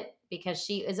love it because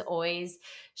she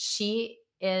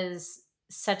is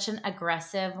such an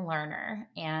aggressive learner,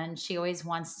 and she always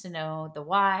wants to know the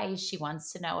why. She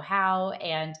wants to know how,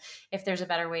 and if there's a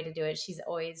better way to do it, she's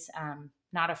always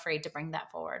not afraid to bring that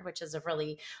forward, which is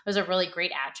those are really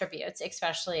great attributes,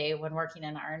 especially when working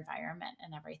in our environment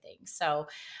and everything. So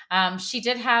she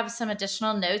did have some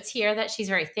additional notes here that she's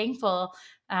very thankful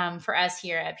for us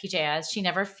here at PJS. She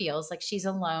never feels like she's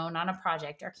alone on a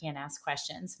project or can't ask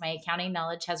questions. My accounting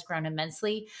knowledge has grown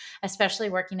immensely, especially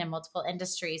working in multiple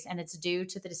industries, and it's due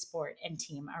to the support and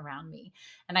team around me.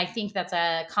 And I think that's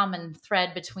a common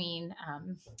thread between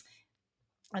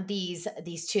these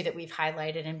two that we've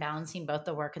highlighted in balancing both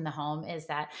the work and the home, is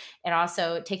that it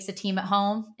also takes a team at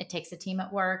home, it takes a team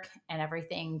at work, and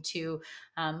everything to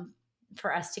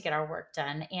for us to get our work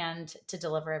done and to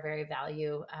deliver a very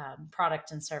value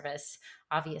product and service,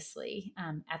 obviously,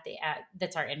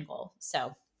 that's our end goal.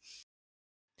 So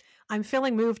I'm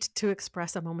feeling moved to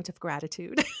express a moment of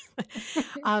gratitude.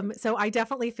 So I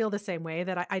definitely feel the same way,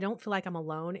 that I don't feel like I'm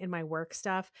alone in my work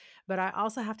stuff. But I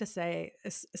also have to say,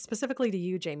 specifically to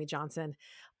you, Jamie Johnson,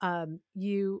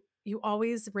 you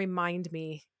always remind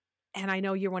me, and I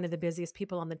know you're one of the busiest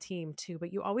people on the team too,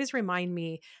 but you always remind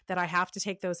me that I have to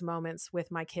take those moments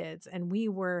with my kids. And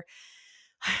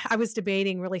I was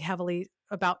debating really heavily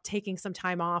about taking some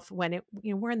time off when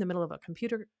we're in the middle of a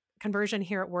computer conversion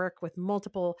here at work with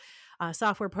multiple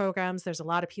software programs. There's a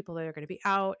lot of people that are going to be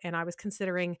out, and I was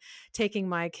considering taking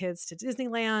my kids to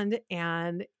Disneyland,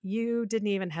 and you didn't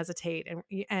even hesitate.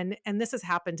 And this has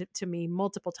happened to me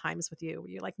multiple times with you.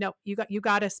 You're like, no, you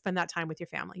got to spend that time with your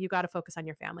family. You got to focus on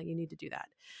your family. You need to do that.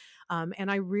 And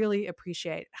I really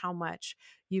appreciate how much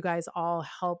you guys all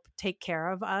help take care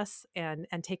of us and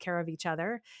take care of each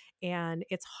other. And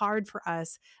it's hard for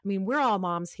us. I mean, we're all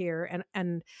moms here,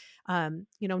 and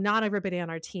not everybody on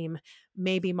our team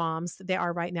may be moms. They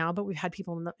are right now, but we've had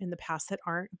people in the past that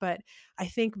aren't. But I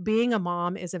think being a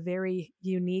mom is a very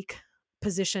unique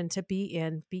position to be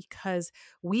in, because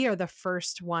we are the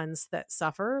first ones that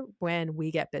suffer when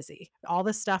we get busy. All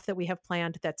the stuff that we have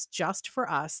planned that's just for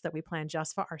us, that we plan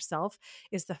just for ourselves,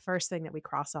 is the first thing that we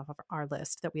cross off of our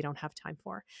list that we don't have time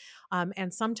for.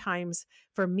 And sometimes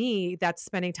for me, that's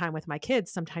spending time with my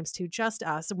kids, sometimes too, just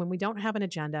us, when we don't have an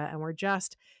agenda and we're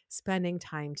just spending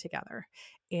time together.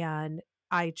 And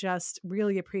I just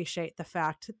really appreciate the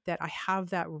fact that I have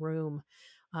that room.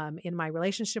 In my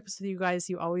relationships with you guys,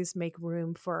 you always make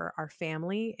room for our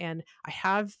family. And I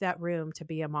have that room to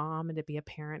be a mom and to be a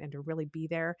parent and to really be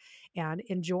there and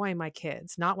enjoy my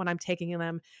kids. Not when I'm taking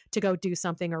them to go do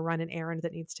something or run an errand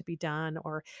that needs to be done,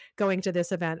 or going to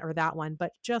this event or that one,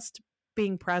 but just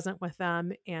being present with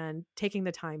them and taking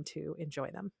the time to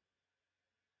enjoy them.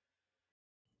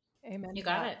 Amen. You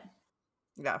got it.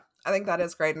 Yeah, I think that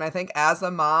is great. And I think as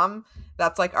a mom,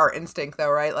 that's like our instinct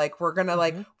though, right? Like we're going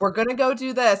to go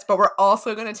do this, but we're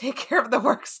also going to take care of the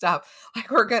work stuff. Like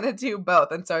we're going to do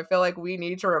both. And so I feel like we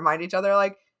need to remind each other,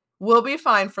 like, we'll be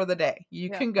fine for the day. You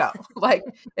can go. Like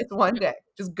it's one day.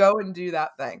 Just go and do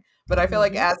that thing. But I feel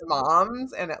like as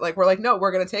moms, and like we're like, no,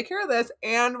 we're going to take care of this,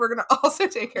 and we're going to also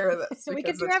take care of this. We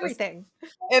can do everything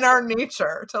in our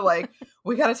nature to like,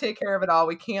 we got to take care of it all.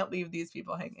 We can't leave these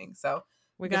people hanging. So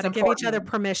we got to give each other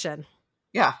permission.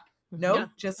 Yeah. Nope.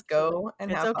 Just go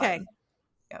and have okay. fun.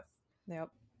 Yes. Yep.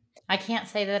 I can't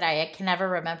say that I can never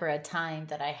remember a time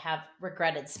that I have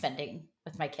regretted spending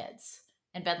with my kids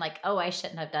and been like, oh, I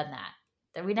shouldn't have done that.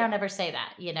 That we don't ever say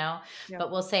that,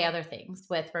 but we'll say other things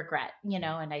with regret,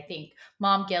 and I think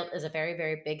mom guilt is a very,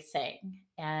 very big thing.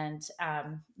 And,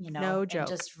 no joke.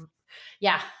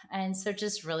 And so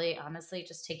just really honestly,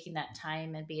 just taking that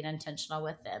time and being intentional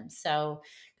with them. So,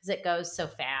 because it goes so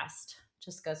fast,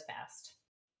 just goes fast.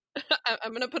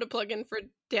 I'm going to put a plug in for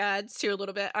dads too a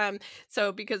little bit.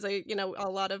 So because a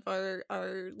lot of our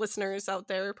listeners out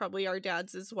there probably are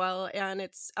dads as well. And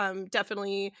it's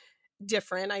definitely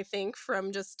different, I think,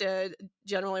 from just a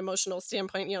general emotional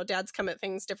standpoint. Dads come at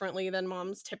things differently than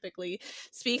moms, typically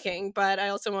speaking. But I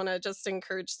also want to just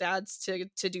encourage dads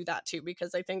to do that too,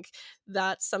 because I think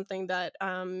that's something that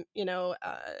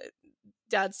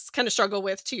dads kind of struggle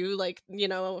with too, like,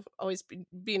 always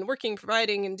being working,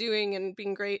 providing and doing and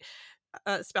being great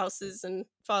spouses and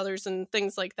fathers and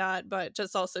things like that. But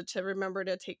just also to remember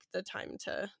to take the time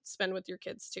to spend with your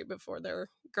kids too before they're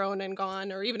grown and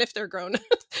gone, or even if they're grown,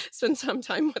 spend some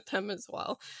time with them as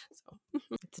well. So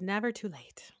it's never too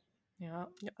late. Yeah,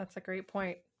 that's a great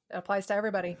point. It applies to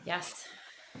everybody. Yes.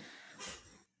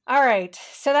 All right.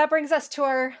 So that brings us to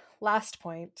our last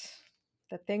point,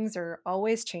 that things are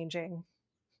always changing,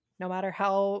 no matter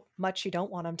how much you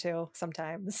don't want them to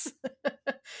sometimes.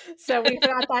 So we've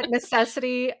got that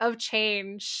necessity of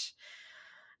change.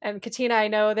 And Katina, I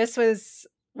know this was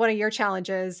one of your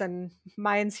challenges, and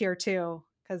mine's here too,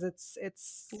 because it's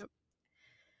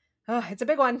a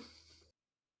big one.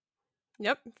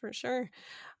 Yep, for sure.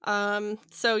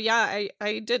 So yeah,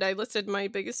 I listed my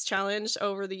biggest challenge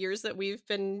over the years that we've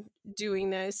been doing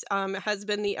this, has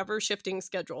been the ever shifting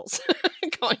schedules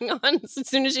going on. As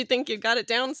soon as you think you've got it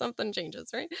down, something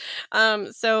changes, right?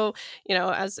 So,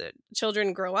 as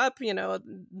children grow up,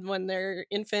 when they're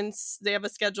infants, they have a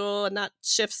schedule, and that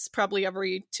shifts probably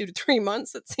every 2 to 3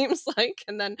 months, it seems like.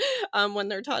 And then when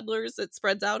they're toddlers, it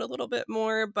spreads out a little bit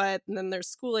more, but then there's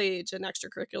school age and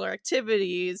extracurricular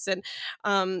activities, and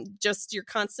just you're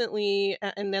constantly,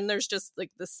 and then there's just like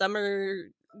the summer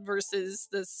versus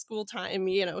the school time,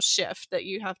 shift that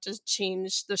you have to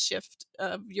change the shift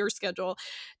of your schedule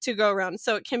to go around.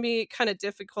 So it can be kind of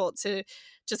difficult to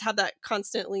just have that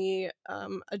constantly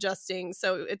adjusting.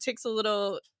 So it takes a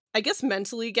little, I guess,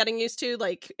 mentally getting used to.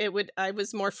 I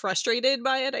was more frustrated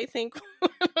by it, I think,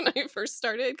 when I first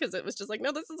started, because it was just like,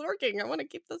 no, this is working. I want to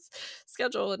keep this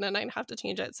schedule, and then I'd have to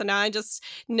change it. So now I just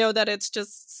know that it's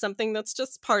just something that's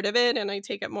just part of it, and I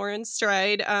take it more in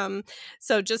stride.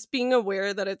 So just being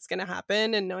aware that it's going to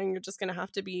happen, and knowing you're just going to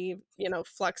have to be,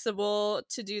 flexible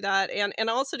to do that, and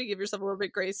also to give yourself a little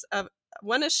bit grace of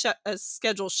when a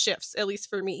schedule shifts. At least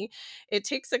for me, it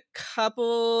takes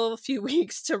a few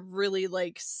weeks to really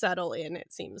settle in.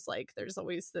 It seems like there's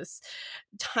always this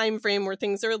time frame where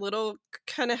things are a little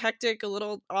kind of hectic, a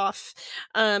little off,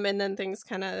 and then things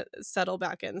kind of settle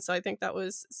back in. So I think that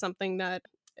was something that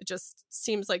it just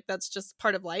seems like that's just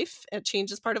part of life. It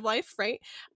changes part of life, right?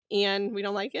 And we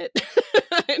don't like it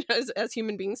as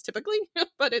human beings typically,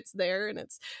 but it's there, and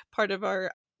it's part of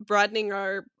our broadening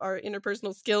our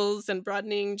interpersonal skills and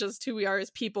broadening just who we are as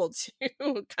people to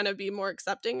kind of be more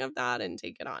accepting of that and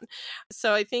take it on.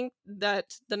 So I think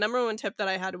that the number one tip that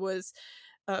I had was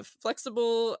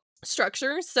flexible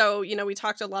structure. So, we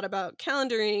talked a lot about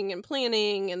calendaring and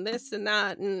planning and this and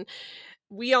that, and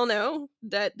we all know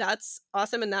that that's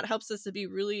awesome, and that helps us to be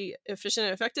really efficient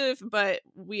and effective. But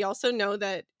we also know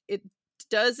that it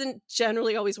doesn't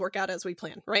generally always work out as we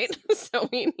plan, right? So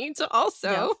we need to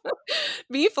also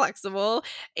be flexible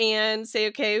and say,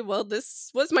 okay, well, this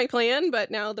was my plan,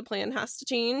 but now the plan has to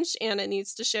change and it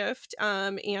needs to shift.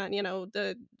 And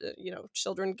the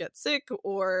children get sick,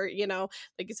 or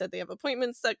like you said, they have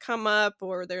appointments that come up,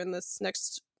 or they're in this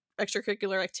next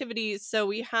extracurricular activities. So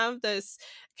we have this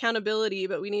accountability,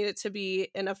 but we need it to be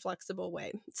in a flexible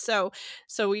way. So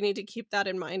we need to keep that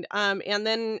in mind. And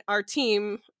then our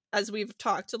team, as we've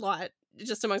talked a lot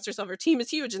just amongst ourselves, our team is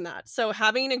huge in that. So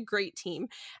having a great team,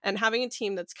 and having a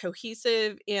team that's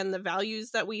cohesive in the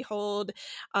values that we hold,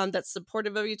 that's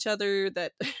supportive of each other,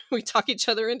 that we talk each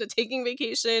other into taking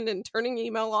vacation and turning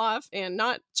email off and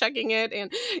not checking it,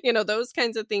 and those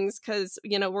kinds of things, because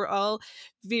we're all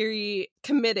very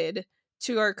committed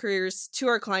to our careers, to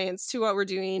our clients, to what we're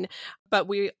doing, but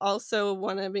we also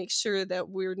want to make sure that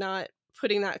we're not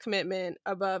putting that commitment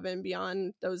above and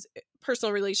beyond those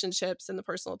personal relationships and the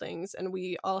personal things. And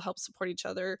we all help support each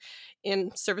other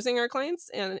in servicing our clients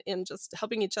and in just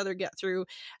helping each other get through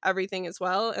everything as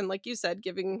well. And like you said,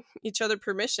 giving each other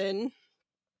permission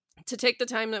to take the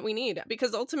time that we need,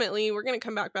 because ultimately we're going to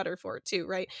come back better for it too,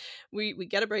 right? We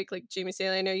get a break. Like Jamie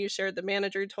Saley, I know you shared, the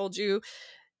manager told you,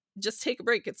 just take a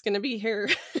break. It's going to be here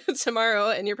tomorrow,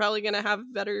 and you're probably going to have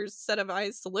a better set of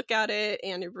eyes to look at it,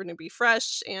 and you're going to be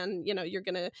fresh, and you're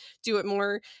going to do it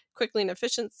more quickly and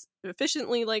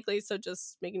efficiently likely. So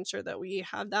just making sure that we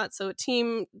have that. So a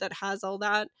team that has all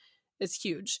that is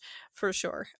huge for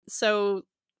sure. So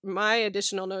my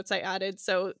additional notes I added.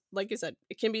 So like you said,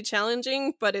 it can be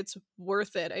challenging, but it's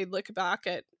worth it. I look back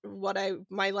at what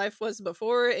my life was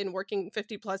before, in working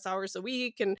 50 plus hours a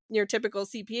week and your typical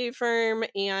CPA firm.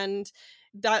 And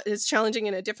that is challenging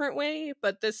in a different way,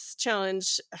 but this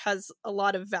challenge has a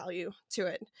lot of value to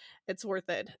it. It's worth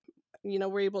it.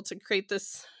 We're able to create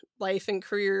this life and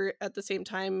career at the same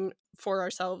time for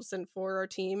ourselves and for our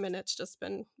team. And it's just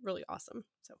been really awesome.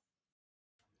 So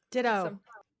ditto. Awesome.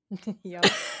 Yep.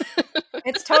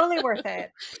 It's totally worth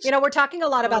it. We're talking a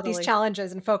lot about these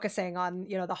challenges and focusing on,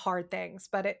 the hard things,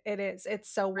 but it's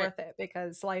so worth it,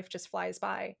 because life just flies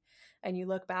by, and you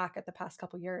look back at the past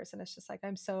couple years and it's just like,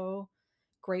 I'm so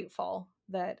grateful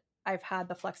that I've had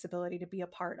the flexibility to be a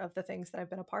part of the things that I've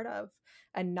been a part of,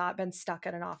 and not been stuck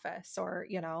in an office or,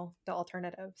 the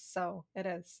alternatives. So it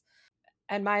is.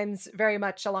 And mine's very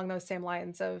much along those same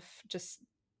lines of just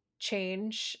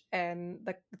change and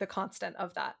the constant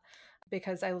of that.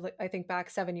 Because I think back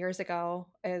 7 years ago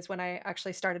is when I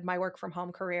actually started my work from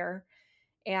home career.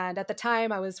 And at the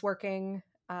time I was working,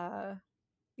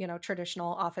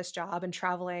 traditional office job and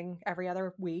traveling every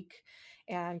other week,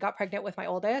 and got pregnant with my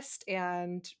oldest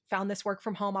and found this work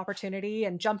from home opportunity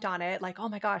and jumped on it like, oh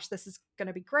my gosh, this is going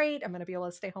to be great. I'm going to be able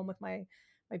to stay home with my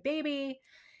baby.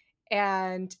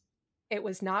 And it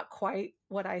was not quite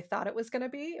what I thought it was going to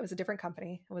be. It was a different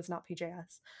company. It was not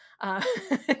PJS.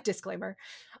 Disclaimer.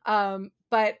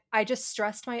 But I just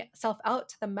stressed myself out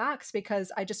to the max, because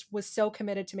I just was so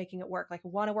committed to making it work. Like, I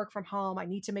want to work from home. I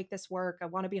need to make this work. I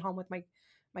want to be home with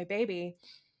my baby.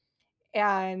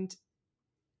 And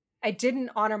I didn't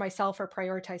honor myself or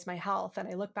prioritize my health. And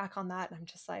I look back on that and I'm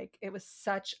just like, it was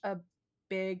such a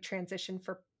big transition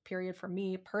period for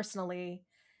me personally,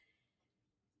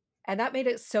 And that made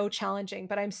it so challenging,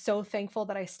 but I'm so thankful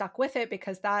that I stuck with it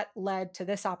because that led to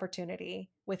this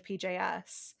opportunity with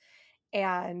PJS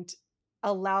and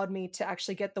allowed me to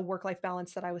actually get the work-life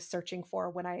balance that I was searching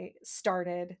for when I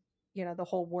started, the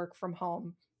whole work from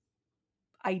home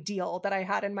ideal that I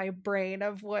had in my brain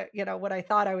of what I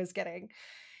thought I was getting.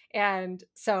 And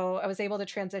so I was able to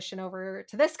transition over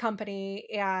to this company.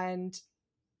 And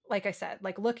like I said,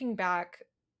 like looking back,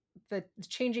 the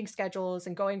changing schedules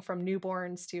and going from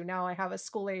newborns to now I have a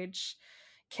school age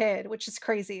kid, which is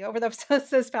crazy. Over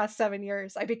this past 7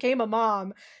 years, I became a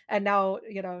mom, and now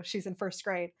she's in first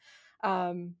grade.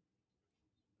 But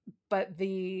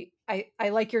I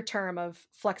like your term of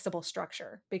flexible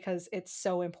structure because it's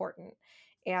so important,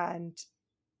 and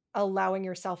allowing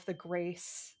yourself the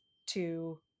grace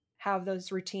to have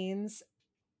those routines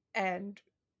and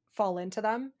fall into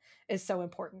them is so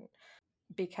important,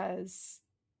 because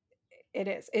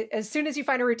as soon as you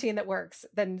find a routine that works,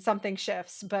 then something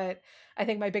shifts. But I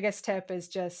think my biggest tip is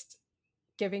just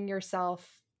giving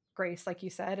yourself grace, like you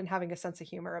said, and having a sense of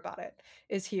humor about it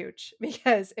is huge,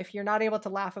 because if you're not able to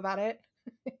laugh about it,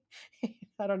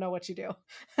 I don't know what you do.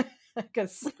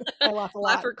 Because I laugh a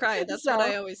lot. Laugh or cry. That's what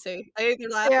I always say. I either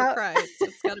laugh or cry.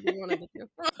 It's got to be one of the two.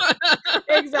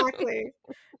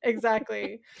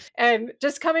 Exactly. And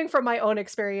just coming from my own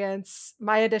experience,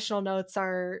 my additional notes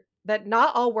are that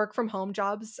not all work from home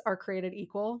jobs are created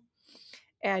equal,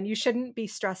 and you shouldn't be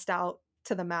stressed out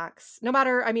to the max. No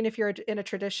matter, if you're in a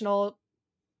traditional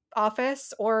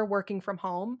office or working from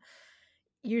home,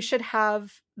 you should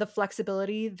have the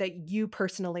flexibility that you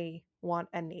personally want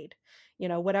and need,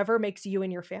 whatever makes you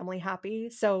and your family happy.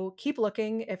 So keep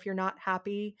looking if you're not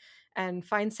happy, and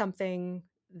find something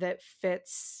that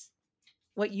fits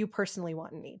what you personally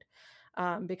want and need.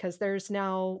 Because there's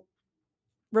now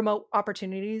remote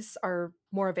opportunities are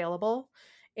more available,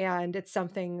 and it's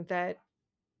something that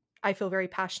I feel very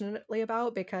passionately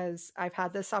about because I've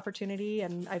had this opportunity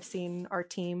and I've seen our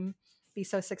team be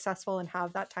so successful and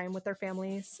have that time with their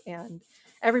families, and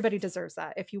everybody deserves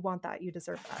that. If you want that, you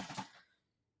deserve that.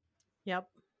 Yep.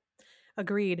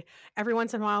 Agreed. Every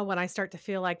once in a while, when I start to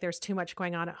feel like there's too much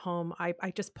going on at home,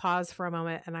 I just pause for a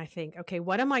moment and I think, okay,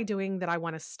 what am I doing that I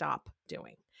want to stop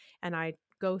doing? And I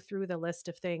go through the list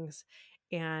of things.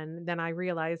 And then I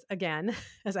realize again,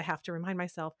 as I have to remind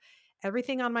myself,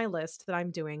 everything on my list that I'm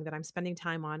doing, that I'm spending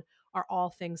time on, are all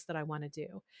things that I want to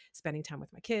do. Spending time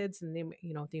with my kids, and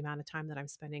the amount of time that I'm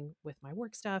spending with my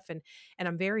work stuff, and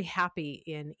I'm very happy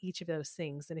in each of those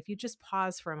things. And if you just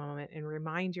pause for a moment and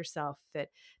remind yourself that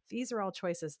these are all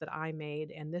choices that I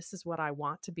made, and this is what I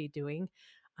want to be doing,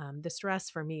 the stress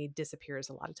for me disappears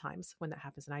a lot of times when that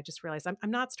happens. And I just realize I'm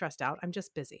not stressed out. I'm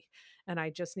just busy, and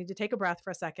I just need to take a breath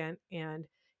for a second and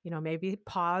maybe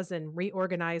pause and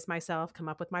reorganize myself, come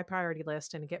up with my priority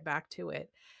list and get back to it.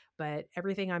 But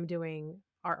everything I'm doing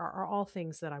are all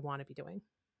things that I want to be doing.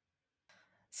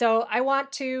 So I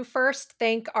want to first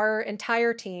thank our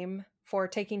entire team for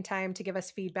taking time to give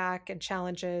us feedback and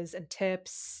challenges and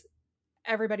tips.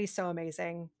 Everybody's so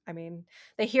amazing.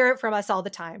 They hear it from us all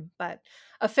the time, but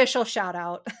official shout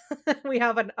out. We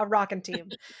have a rockin'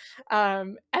 team.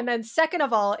 And then second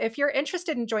of all, if you're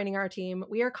interested in joining our team,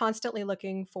 we are constantly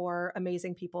looking for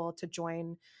amazing people to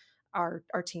join our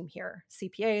team here.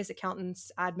 CPAs,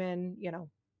 accountants, admin,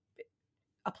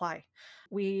 apply.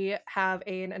 We have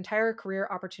an entire career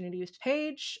opportunities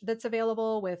page that's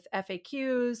available with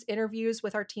FAQs, interviews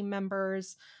with our team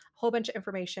members, a whole bunch of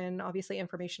information, obviously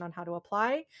information on how to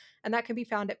apply. And that can be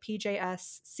found at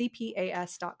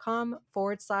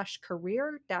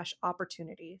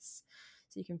pjscpas.com/career-opportunities.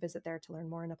 So you can visit there to learn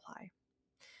more and apply.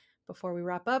 Before we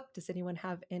wrap up, does anyone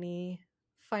have any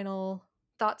final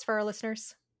thoughts for our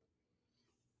listeners?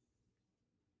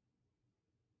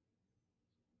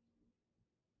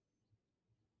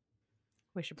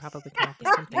 We should probably come up with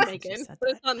something. Megan,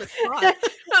 put us on the spot.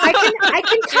 I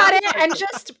can cut it and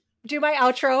just do my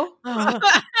outro.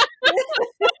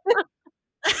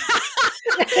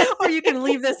 Or you can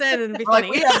leave this in and be funny.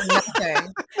 We have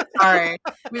nothing. All right,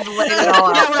 we've laid it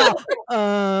all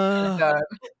out.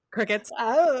 Crickets.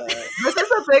 This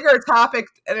is a bigger topic,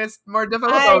 and it's more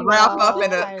difficult to wrap up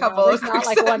in a couple of not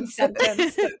like one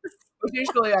sentence. Which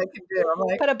usually I can do. I'm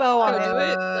like, put a bow on it.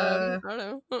 I don't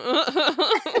know.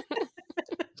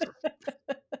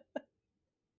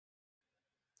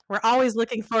 We're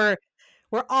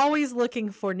always looking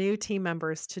for new team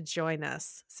members to join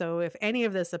us. So if any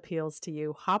of this appeals to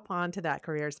you, hop on to that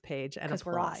careers page and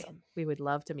apply. We're awesome. We would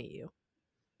love to meet you.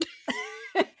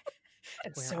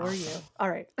 And so are you. All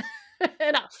right.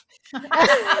 Enough.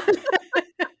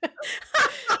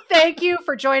 Thank you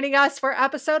for joining us for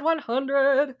episode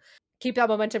 100. keep that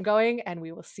momentum going, and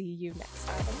we will see you next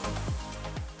time.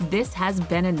 This has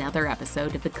been another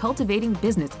episode of the Cultivating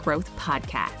Business Growth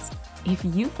podcast. If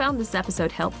you found this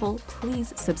episode helpful,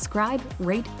 please subscribe,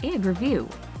 rate, and review.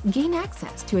 Gain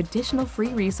access to additional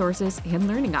free resources and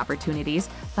learning opportunities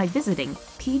by visiting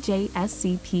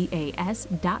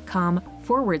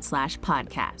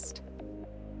pjscpas.com/podcast.